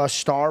are a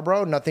star,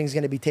 bro. Nothing's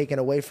going to be taken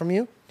away from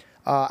you.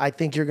 I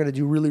think you're going to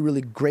do really,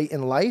 really great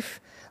in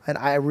life. And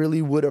I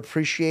really would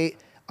appreciate,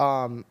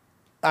 I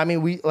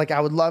mean,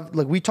 I would love,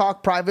 we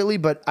talk privately,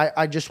 but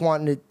I just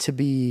want it to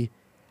be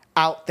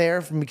out there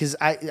because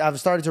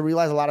I've started to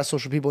realize a lot of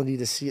social people need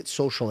to see it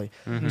socially.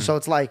 So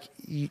it's like,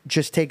 you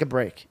just take a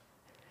break.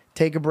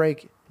 Take a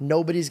break.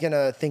 Nobody's going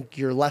to think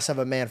you're less of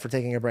a man for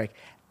taking a break.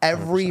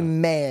 Every 100%.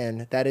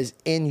 Man that is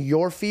in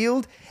your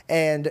field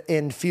and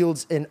in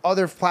fields in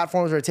other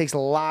platforms where it takes a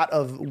lot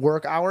of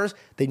work hours,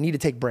 they need to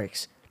take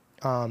breaks.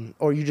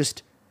 Or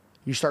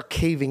you start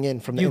caving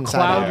in from the you inside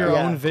cloud out. your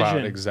Yeah. own vision.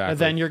 Cloud, exactly. And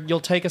then you'll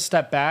take a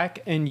step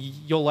back and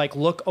you'll like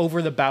look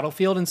over the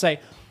battlefield and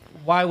say,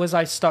 why was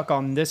I stuck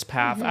on this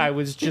path? I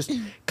was just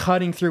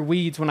cutting through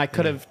weeds when I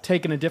could have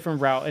taken a different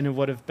route and it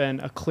would have been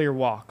a clear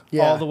walk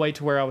all the way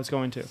to where I was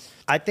going to.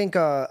 I think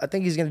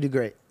he's going to do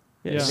great.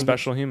 Yeah, Yeah.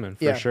 special human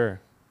for Yeah. sure.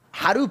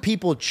 How do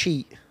people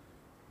cheat?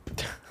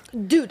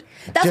 Dude,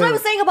 that's what I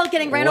was saying about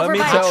getting ran Let over me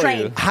by tell a train.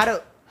 you. How do?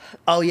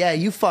 Oh yeah,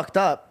 you fucked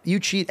up. You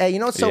cheat. Hey, you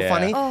know what's so Yeah.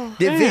 funny? Oh.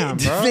 Damn,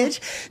 bro.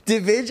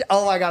 Dividge.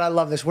 Oh my god, I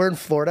love this. We're in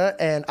Florida,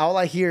 and all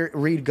I hear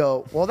Reed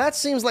go, "Well, that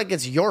seems like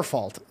it's your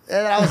fault."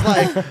 And I was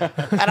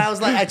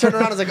like, I turned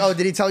around, I was like, "Oh,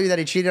 did he tell you that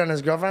he cheated on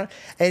his girlfriend?"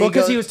 And Well,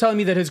 because he goes, was telling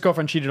me that his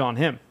girlfriend cheated on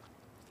him.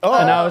 Oh.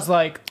 And I was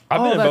like, I've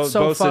oh, been in that's both- so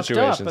both fucked up.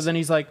 situations. But then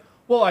he's like,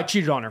 well, I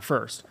cheated on her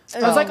first.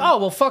 I was like, oh,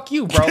 well, fuck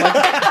you, bro. Like,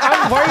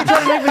 why are you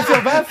trying to make me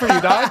feel bad for you,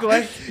 dog?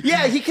 Like,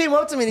 Yeah, he came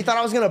up to me and he thought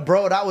I was gonna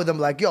bro it out with him,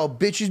 like, "Yo,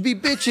 bitches be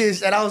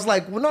bitches," and I was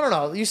like, "Well,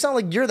 no, you sound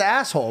like you're the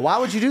asshole. Why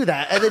would you do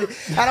that?"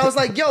 And I was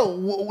like,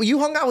 "Yo, you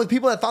hung out with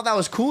people that thought that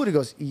was cool." And he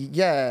goes,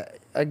 "Yeah,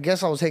 I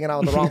guess I was hanging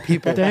out with the wrong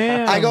people."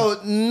 Damn. I go,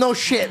 "No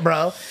shit,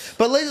 bro."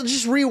 But let's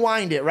just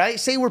rewind it, right?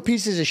 Say we're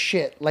pieces of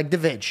shit, like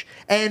Dividge,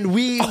 and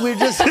we're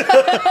just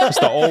That's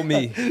the old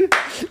me.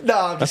 no,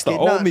 I'm just the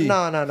kidding. old me.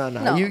 No.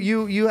 No.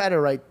 You had a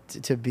right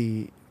to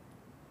be.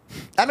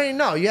 I mean,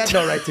 no, you had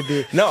no right to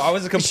be. No, I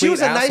was a complete She was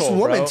a nice asshole,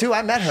 woman bro. too.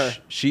 I met her.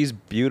 She's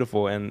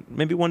beautiful, and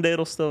maybe one day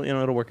it'll still,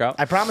 it'll work out.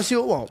 I promise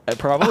you it won't.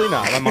 Probably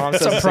not. My mom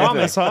says it's the a same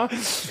promise, thing. huh?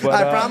 But,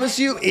 I promise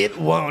you it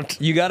won't.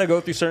 You got to go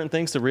through certain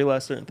things to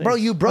realize certain things. Bro,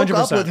 you broke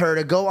up 100%. with her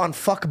to go on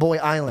Fuckboy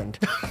Island.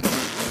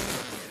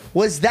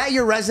 Was that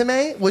your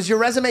resume? Was your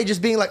resume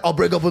just being like, "I'll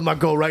break up with my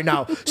girl right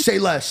now. Say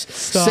less.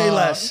 Say Stop.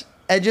 less."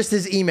 And just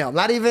his email.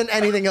 Not even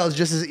anything else,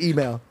 just his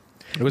email.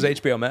 It was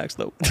HBO Max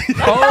though.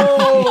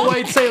 Oh,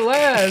 wait, say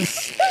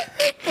less. You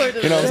know what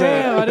I'm saying?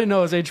 Damn, I didn't know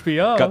it was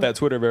HBO. Got that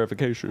Twitter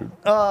verification.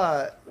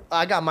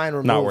 I got mine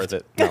removed. Not worth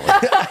it. Not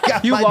worth it. I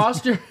got You mine-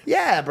 lost your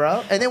Yeah,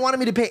 bro. And they wanted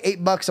me to pay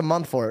 $8 a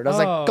month for it. I was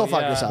like, go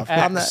fuck yeah. yourself.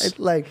 X. I'm not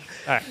like.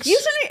 X. You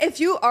shouldn't. If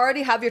you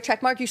already have your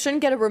check mark, you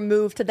shouldn't get it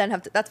removed to then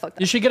have to. That's fucked up.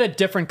 You should get a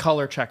different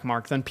color check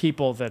mark than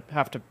people that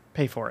have to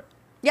pay for it.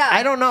 Yeah.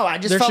 I don't know. I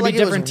just There felt should like be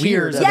it was different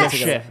weird. tiers that of they Yes. took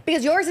this it shit. out.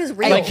 Because yours is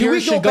real. Hey, can we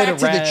yours go should go back to to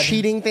the red.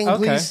 cheating thing, Okay.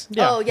 please?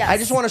 Yeah. Oh, yes. I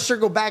just want to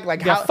circle back.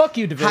 Like, Yeah, how, fuck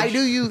you, Davish.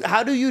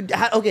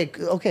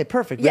 Okay,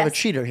 perfect. We have a Yes.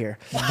 cheater here.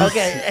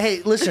 Okay,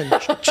 hey, listen,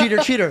 cheater.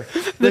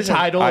 The Listen.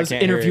 title I is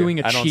can't hear interviewing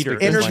you. a I don't cheater. speak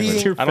this Interviewing-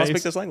 language. Your I don't face.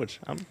 speak this language.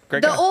 I'm a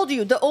great The guy. old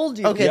you. The old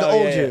you. Okay, Yeah, the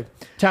old yeah, you.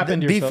 yeah. Tap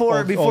into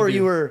yourself. Before Old you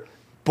you. were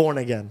born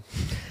again.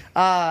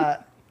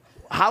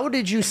 How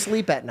did you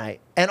sleep at night?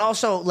 And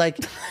also, like,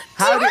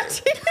 how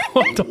did?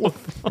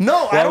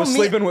 No, I I don't was mean.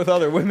 sleeping with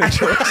other women,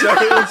 George. So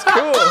it was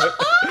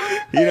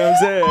cool. You know what I'm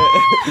saying?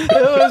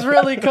 It was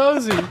really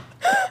cozy.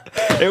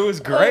 It was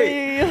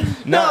great.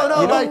 No, you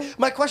know- like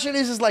my question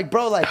is like,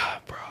 bro, like,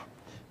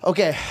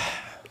 okay,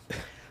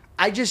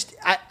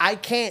 I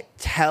can't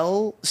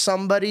tell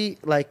somebody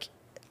like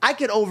I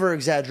could over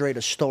exaggerate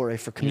a story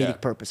for comedic Yeah.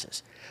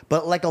 purposes,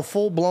 but like a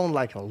full blown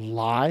like a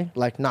lie,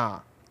 like nah,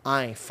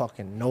 I ain't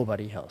fucking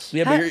nobody else.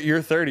 Yeah, but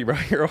you're 30, bro.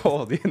 You're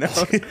old. You know.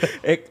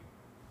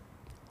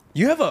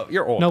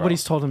 You're old.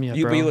 Nobody's bro. told him yet,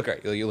 But bro. you look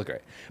right. You look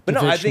right. But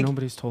no, I Davish, think.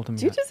 nobody's told him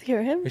Did you yet. just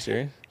hear him? Are you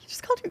serious? He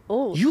just called you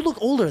old. You look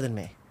older than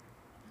me.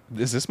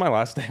 Is this my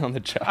last day on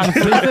the job? I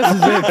think this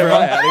is it, Am bro.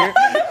 I out of here?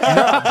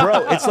 No,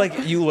 bro. It's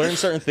like you learn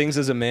certain things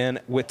as a man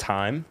with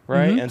time,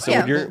 right? And so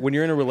Yeah. when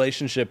you're in a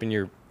relationship in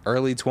your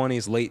early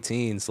 20s, late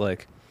teens,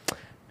 like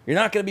you're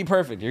not gonna be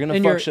perfect. You're gonna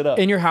In fuck your shit up.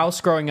 in your house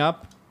growing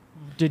up,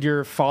 did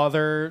your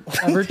father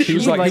ever cheat? he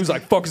was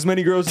like, fuck as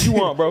many girls as you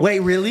want, bro. Wait,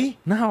 really?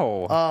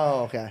 No.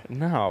 Oh, okay.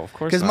 No, of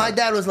course Because not. my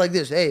dad was like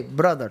this. Hey,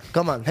 brother,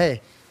 come on. Hey,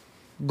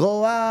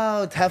 go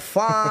out, have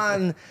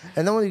fun,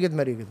 and then when you get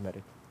married, you get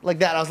married. Like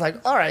that. I was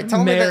like, all right,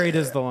 tell married me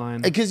is the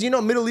line. Because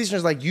Middle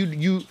Easterners like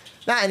you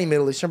not any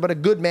Middle Eastern, but a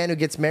good man who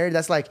gets married.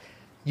 That's like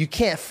you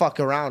can't fuck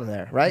around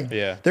there, right?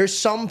 Yeah. There's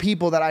some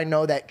people that I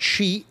know that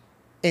cheat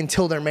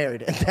until they're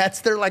married, and that's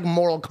their like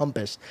moral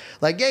compass.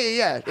 Like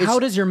yeah. It's- How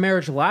does your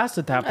marriage last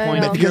at that point?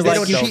 know. If Because you're they like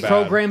don't you cheat.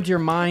 programmed your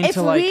mind If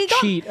to like we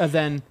got- cheat, and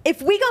then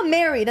If we got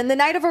married and the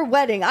night of our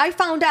wedding, I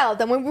found out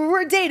that when we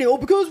were dating,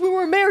 because we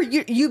were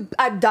married,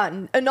 I'm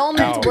done.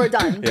 Annulment, we're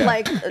done. Yeah.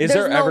 Like, is there's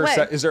there no ever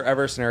way. is there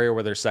ever a scenario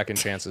where there's second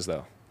chances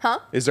though? Huh?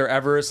 Is there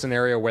ever a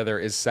scenario where there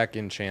is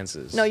second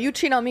chances? No, you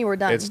cheat on me, we're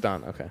done. It's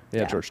done. Okay.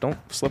 Yeah, George, don't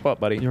slip up,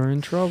 buddy. you're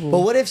in trouble. But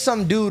what if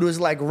some dude was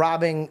like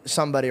robbing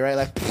somebody, right?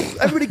 Like,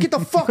 everybody get the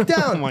fuck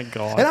down. Oh my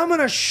God. And I'm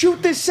gonna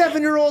shoot this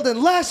 7-year-old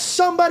unless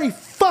somebody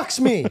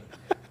fucks me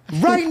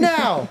right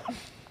now.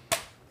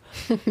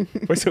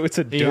 Wait, so it's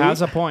a dude. he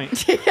has a point.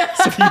 So you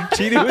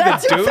cheated with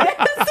a dude?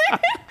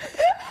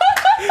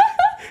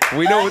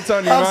 We know what's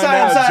on your I'm mind sorry,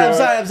 now,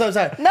 I'm George.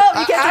 sorry. No,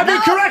 you can't. I no,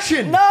 need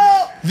correction.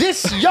 No.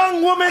 This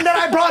young woman that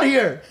I brought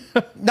here.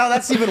 No,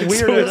 that's even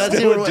weirder. it's That's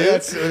still even a dude?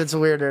 that's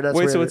weirder. That's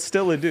Wait, so weirder. it's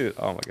still a dude.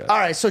 Oh my god. All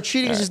right, so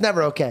cheating is just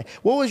never okay.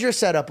 What was your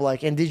setup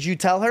like? And did you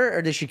tell her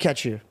or did she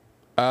catch you?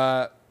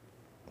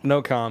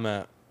 No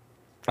comment.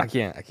 I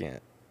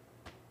can't.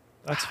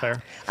 That's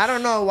fair. I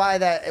don't know why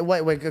that.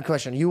 Wait, good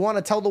question. You want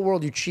to tell the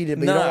world you cheated,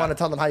 but you Nah. don't want to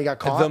tell them how you got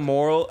caught? The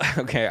moral.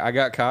 Okay, I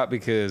got caught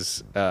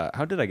because.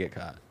 How did I get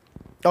caught?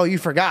 Oh, you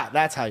forgot.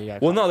 That's how you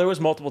got Well, caught. no, there was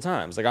multiple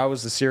times. Like I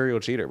was the serial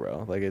cheater,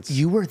 bro. Like it's.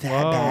 You were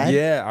that Whoa. bad?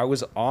 Yeah, I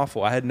was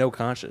awful. I had no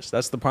conscience.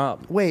 That's the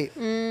problem. Wait,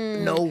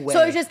 no way.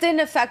 So it just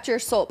didn't affect your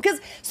soul.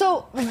 Because,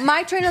 so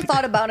my train of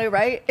thought about it,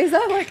 right, is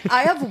that like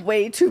I have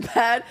way too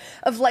bad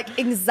of like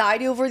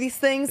anxiety over these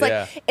things. Like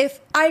Yeah. if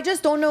I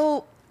just don't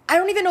know, I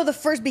don't even know the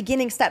first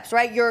beginning steps,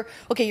 right? You're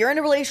in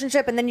a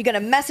relationship and then you get a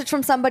message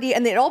from somebody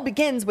and it all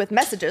begins with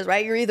messages,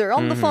 right? You're either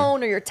on the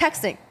phone or you're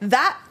texting.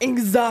 That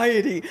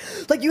anxiety.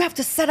 Like you have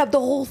to set up the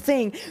whole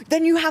thing.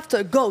 Then you have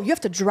to go. You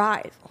have to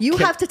drive. You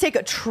have to take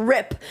a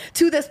trip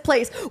to this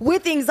place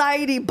with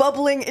anxiety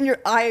bubbling in your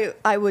I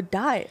would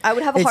die. I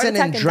would have a It's heart an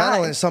attack and die.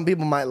 adrenaline. Some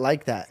people might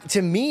like that.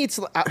 To me, it's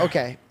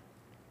okay.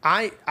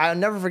 I'll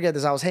never forget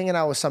this. I was hanging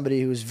out with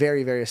somebody who was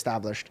very, very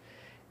established.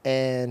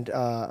 And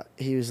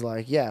he was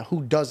like, yeah,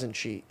 who doesn't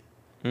cheat?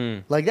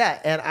 Like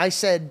that. And I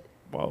said,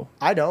 Whoa.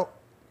 I don't.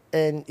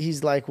 And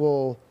he's like,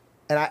 well,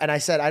 and I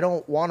said, I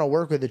don't want to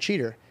work with a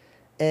cheater.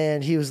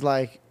 And he was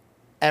like,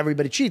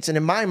 everybody cheats. And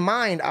in my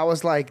mind, I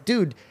was like,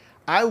 dude,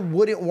 I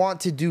wouldn't want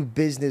to do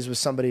business with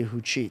somebody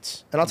who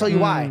cheats. And I'll tell you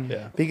why.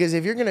 Yeah. Because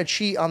if you're going to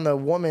cheat on the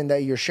woman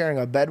that you're sharing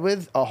a bed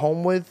with, a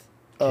home with,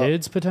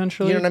 Kids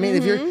potentially. you know what I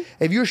mean?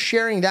 If you're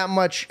sharing that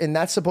much and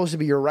that's supposed to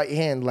be your right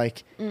hand,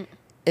 like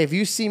if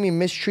you see me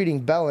mistreating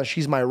Bella,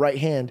 she's my right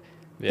hand,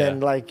 then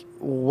like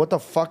what the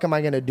fuck am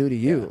I gonna do to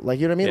you? Like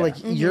you know what I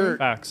mean? Yeah. Like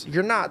Facts.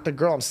 you're not the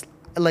girl.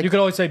 Like You could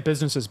always say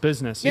business is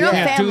business. You You're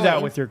not can't do that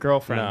family. with your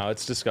girlfriend. No,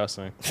 it's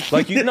disgusting.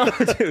 Like you know,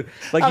 dude.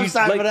 Like I'm you.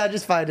 sorry, like, but I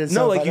just find it no,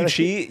 so like funny. you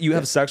cheat, you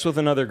have sex with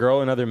another girl,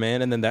 another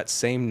man, and then that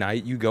same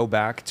night you go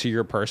back to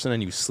your person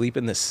and you sleep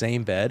in the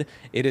same bed.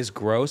 It is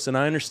gross, and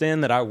I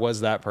understand that I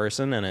was that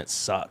person, and it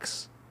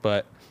sucks.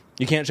 But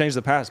you can't change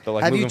the past. But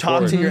like, Have you moving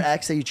talked forward, to your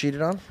ex that you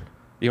cheated on?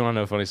 You want to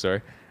know a funny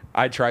story?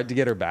 I tried to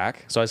get her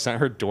back, so I sent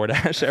her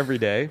DoorDash every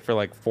day for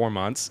like 4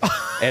 months,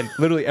 and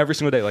literally every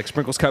single day, like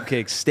sprinkles,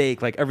 cupcakes,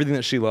 steak, like everything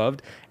that she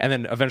loved. And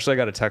then eventually, I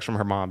got a text from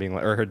her mom being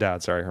like, or her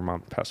dad, sorry, her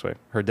mom passed away.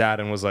 Her dad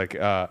and was like,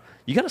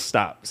 "You gotta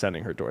stop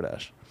sending her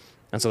DoorDash."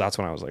 And so that's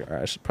when I was like, "All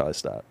right, I should probably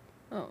stop."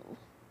 Oh.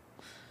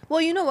 Well,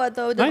 you know what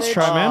though? Nice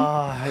try, man.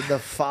 Oh, the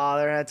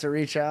father had to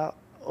reach out.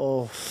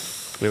 Oh.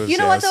 It was, You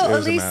know yeah, what though? it At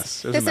was a least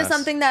mess. It was a this is mess.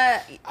 something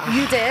that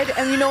you did,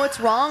 and you know it's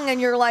wrong,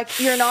 and you're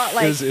not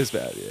like It was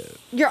bad, yeah.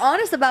 you're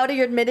honest about it.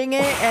 You're admitting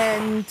it,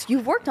 and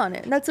you've worked on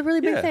it. And that's a really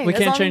big Yeah. thing. We As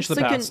can't long change as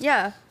the you can- past.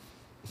 yeah,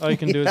 All you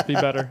can do is be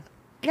better.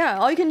 yeah.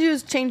 All you can do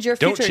is change your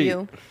Don't future. cheat.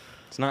 You.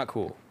 It's not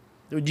cool.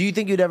 Do you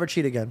think you'd ever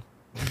cheat again?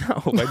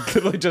 No, I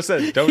literally just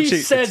said, "Don't He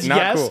cheat." says it's not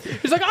yes. cool.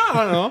 He's like, I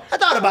don't know. I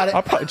thought about it.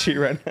 I'll probably cheat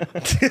right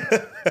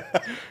now.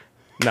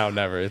 No,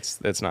 never.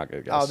 It's not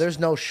good, guys. Oh, there's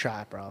no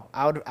shot, bro.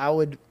 I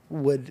would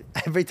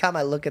every time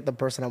I look at the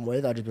person I'm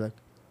with, I'd just be like,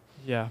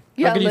 Yeah.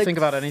 Yeah, How can you like, think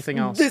about anything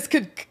else? This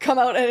could come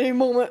out at any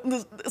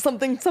moment.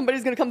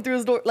 Somebody's gonna come through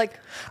his door. Like,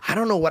 I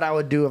don't know what I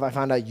would do if I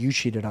found out you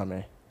cheated on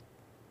me.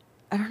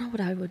 I don't know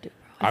what I would do.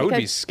 I think would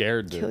be I'd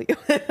scared kill to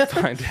you.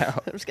 find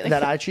out. I'm just kidding.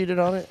 That I cheated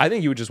on it? I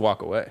think you would just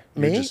walk away.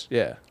 You would Me? Just,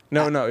 yeah.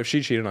 No. If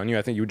she cheated on you,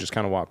 I think you would just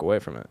kind of walk away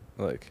from it.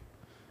 Like,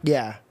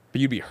 Yeah.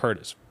 but you'd be hurt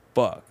as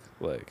fuck.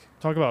 Like,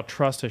 Talk about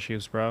trust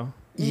issues, bro.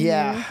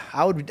 Yeah.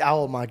 I would.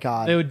 Oh my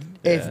god. It would.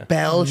 If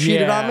Belle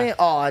cheated Yeah. on me,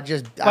 oh, I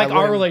just I Like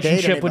our wouldn't date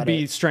relationship would be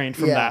anybody. strained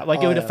from Yeah. that. Like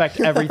Oh, it would yeah. affect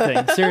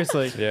everything.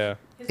 Seriously. yeah.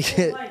 His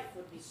whole life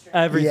would be straight.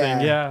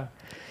 Everything. Yeah.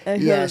 Yeah.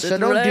 Yeah. So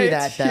don't do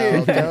that,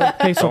 Belle.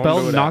 Don't- Hey, so Don't Belle,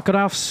 do that. knock it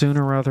off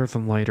sooner rather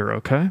than later,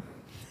 okay?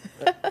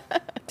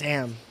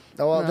 Damn.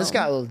 Oh, well, this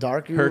got a little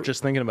dark. You- Hurt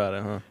just thinking about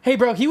it, huh? Hey,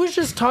 bro, he was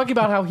just talking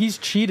about how he's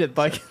cheated.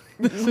 Like,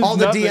 this is all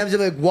the nothing. DMs are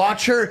like,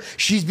 watch her.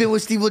 She's been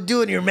with Steve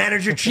Ledoux and your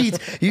manager cheats.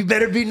 You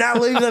better be not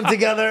leaving them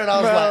together. And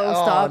I was Bro, like,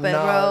 oh, stop it,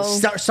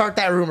 no. bro. Start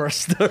that rumor.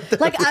 Start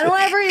that Like, I don't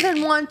ever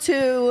even want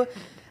to.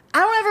 I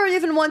don't ever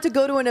even want to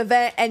go to an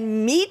event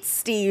and meet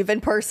Steve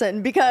in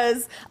person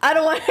because I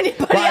don't want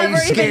anybody Why, are you ever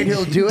scared even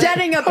he'll do it?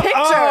 getting a picture.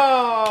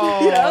 Oh,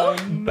 You know?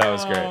 That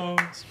was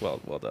great.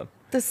 Well done.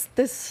 This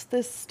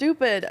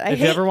stupid. I If hate,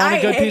 you ever want I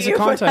a good hate piece of you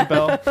for content,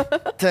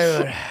 Belle,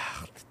 Dude.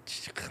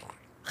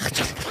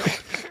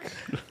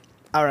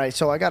 All right,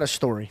 so I got a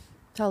story.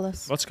 Tell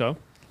us. let's go.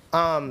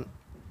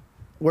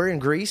 We're in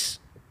Greece,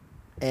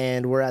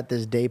 and we're at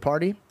this day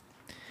party,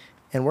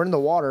 and we're in the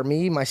water,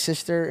 me, my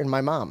sister, and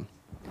my mom.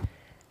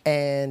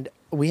 And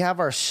we have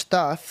our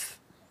stuff,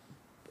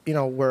 you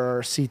know, where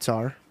our seats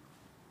are.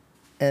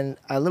 And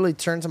I literally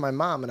turn to my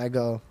mom, and I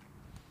go,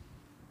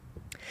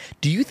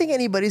 do you think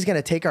anybody's going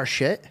to take our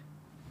shit?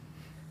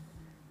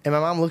 And my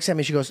mom looks at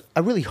me, she goes, I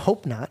really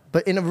hope not,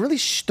 but in a really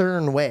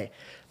stern way.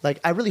 Like,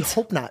 I really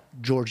hope not,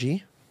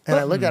 Georgie. And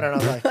I looked at her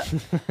and I was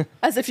like,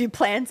 As if you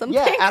planned something.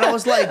 yeah. And I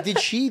was like,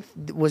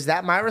 was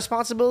that my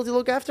responsibility to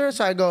look after her?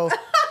 So I go,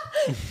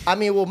 I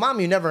mean, well, Mom,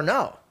 you never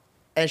know.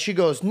 And she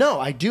goes, no,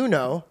 I do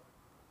know.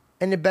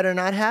 And it better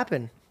not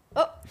happen.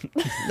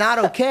 Not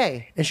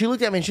okay. And she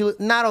looked at me and she looked,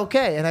 not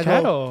okay. And I go,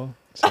 Kettle.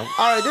 all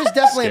right, there's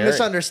definitely a Scary.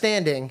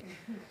 misunderstanding.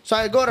 So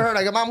I go to her and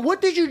I go, Mom,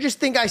 what did you just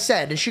think I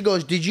said? And she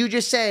goes, did you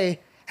just say,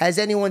 has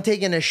anyone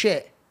taken a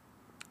shit?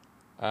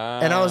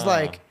 And I was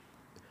like,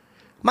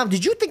 Mom,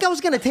 did you think I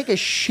was going to take a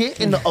shit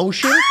in the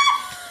ocean?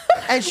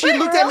 And she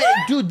looked at me,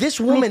 dude, this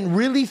woman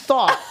really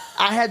thought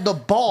I had the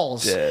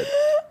balls. Dead.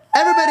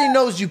 Everybody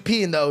knows you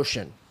pee in the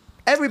ocean.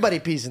 Everybody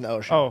pees in the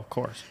ocean. Oh, of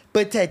course.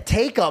 But to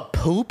take a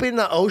poop in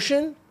the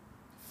ocean,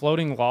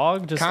 Floating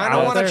log, just Kinda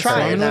out wanna there try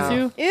it swimming now.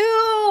 with you.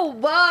 Ew,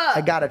 what?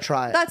 I gotta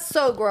try it. That's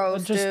so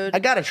gross, Just- dude. I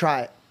gotta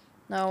try it.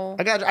 No.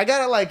 I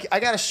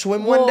gotta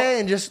swim Well, one day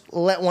and just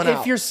let one out.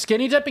 If you're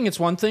skinny dipping, it's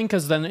one thing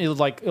because then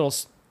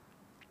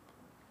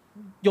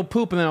you'll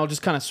poop and then it'll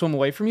just kind of swim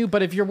away from you.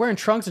 But if you're wearing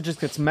trunks, it just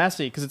gets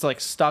messy because it's like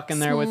stuck in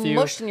there with you.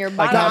 Smushed in your Like,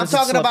 body. how No, I'm does it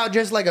talking slip? about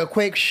just like a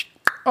quick,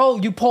 Oh,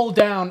 you pull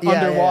down Yeah,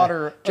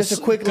 underwater. yeah. Just a s-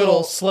 quick good little-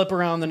 old slip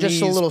around the just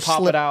knees. a little pop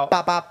slip, it out.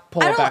 pop, pop,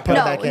 pull I it don't- back. put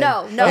up. it back in.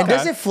 no. And Okay.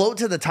 does it float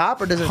to the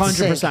top or does it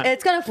 100%. sink?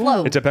 It's gonna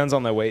float. It depends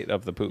on the weight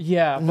of the poop.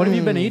 Yeah. What have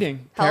you been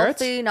eating?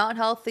 Carrots? Healthy, not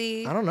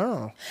healthy. I don't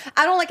know.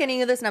 I don't like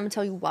any of this, and I'm gonna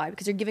tell you why.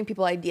 Because you're giving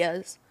people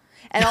ideas,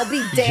 and I'll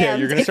be damned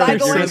you're gonna if start- I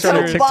go you're gonna into start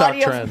a a TikTok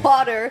body trend. of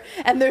water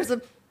and there's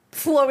a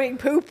floating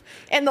poop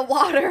in the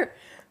water.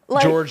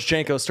 Like, George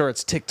Janko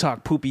starts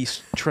TikTok poopy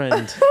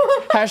trend.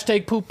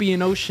 Hashtag poopy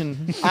in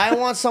ocean. I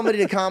want somebody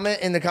to comment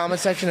in the comment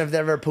section if they've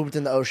ever pooped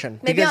in the ocean.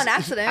 Maybe Because on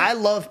accident. I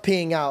love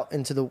peeing out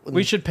into the.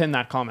 We should pin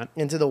that comment.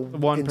 into the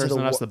one into person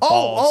the that's the oh,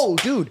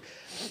 balls. dude.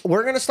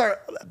 We're gonna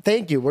start.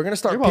 Thank you. We're gonna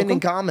start You're pinning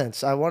welcome.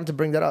 comments. I wanted to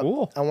bring that up.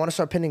 Cool. I want to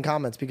start pinning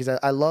comments because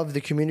I love the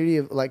community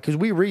of like because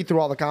we read through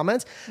all the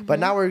comments, but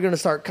now we're gonna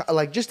start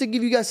like just to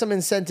give you guys some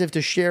incentive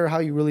to share how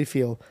you really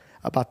feel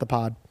about the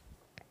pod.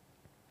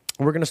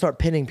 We're gonna start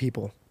pinning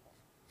people.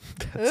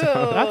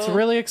 That's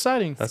really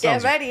exciting. That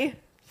get sounds ready.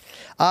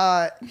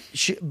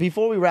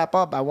 Before we wrap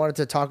up, I wanted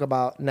to talk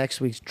about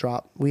next week's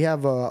drop. We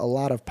have a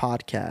lot of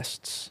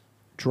podcasts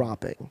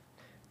dropping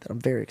that I'm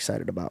very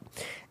excited about.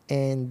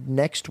 And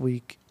next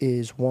week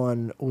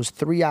was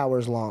 3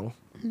 hours long.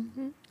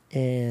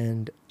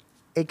 and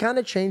it kind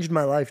of changed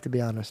my life, to be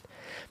honest.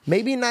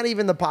 Maybe not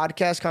even the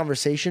podcast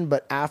conversation,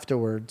 but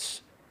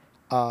afterwards,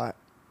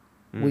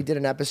 we did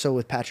an episode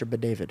with Patrick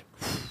Bet-David.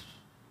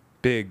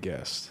 Big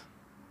guest.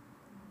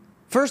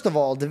 First of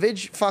all, David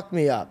fucked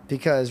me up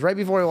because right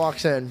before he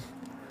walks in,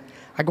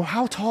 I go,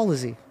 how tall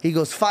is he? He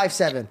goes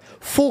 5'7",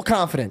 full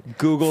confident.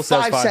 Google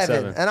says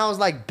 5'7". And I was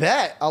like,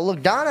 bet. I'll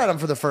look down at him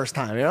for the first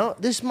time, you know?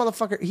 This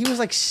motherfucker, he was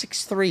like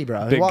 6'3",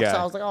 bro. Big He walks guy. out,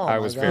 I was like, oh I my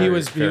was God. very, He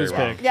was very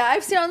big. Yeah,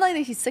 I've seen online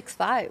that he's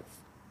 6'5".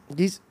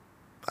 He's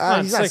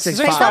Not not 6'5". 6'5". He's not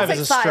 6'5" is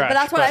a 6'5", stretch, but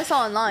that's what but- I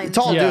saw online.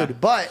 Tall Yeah.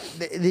 dude, but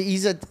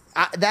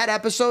that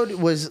episode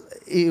was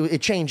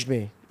it changed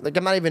me. Like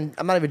I'm not even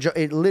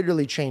it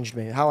literally changed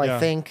me how I Yeah.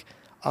 think.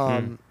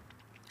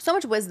 So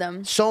much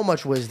wisdom. So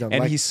much wisdom, And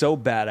like, he's so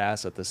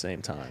badass at the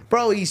same time.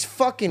 bro. He's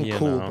fucking You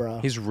cool, know? bro.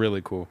 He's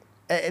really cool.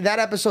 That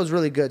episode's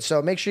really good.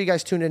 So make sure you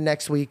guys tune in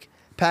next week.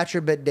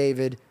 Patrick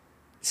Bet-David,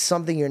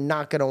 something you're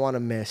not gonna want to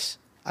miss.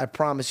 I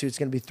promise you, it's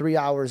gonna be 3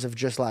 hours of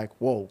just like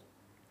whoa,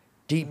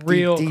 deep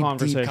Real deep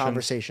conversation.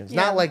 conversations.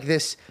 Yeah. Not like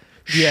this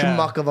Yeah.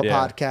 schmuck of a Yeah.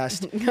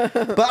 podcast.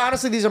 But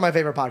honestly, these are my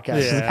favorite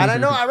podcasts. Yeah. And I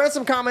know I read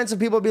some comments and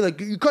people be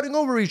like, "You're cutting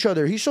over each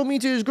other. He's so mean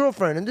to his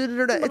girlfriend." And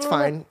da-da-da-da. It's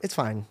fine. It's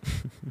fine.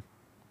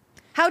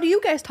 How do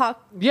you guys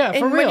talk? Yeah,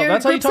 for when real. you're in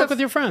That's how you groups talk of- with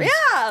your friends.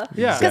 Yeah.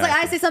 Yeah. Because like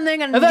I say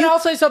something and And then you, I'll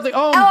say something.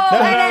 Oh, wait,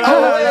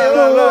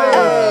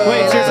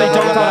 wait, seriously,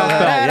 don't talk off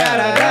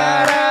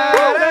bell.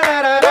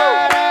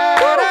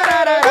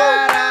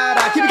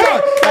 Keep it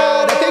going.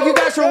 Thank you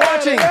guys for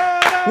watching.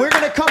 We're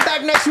gonna come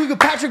back next week with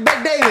Patrick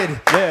Bet-David.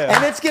 Yeah.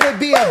 And it's gonna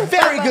be a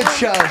very good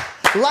show.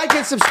 Like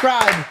and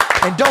subscribe.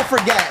 And don't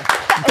forget,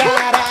 God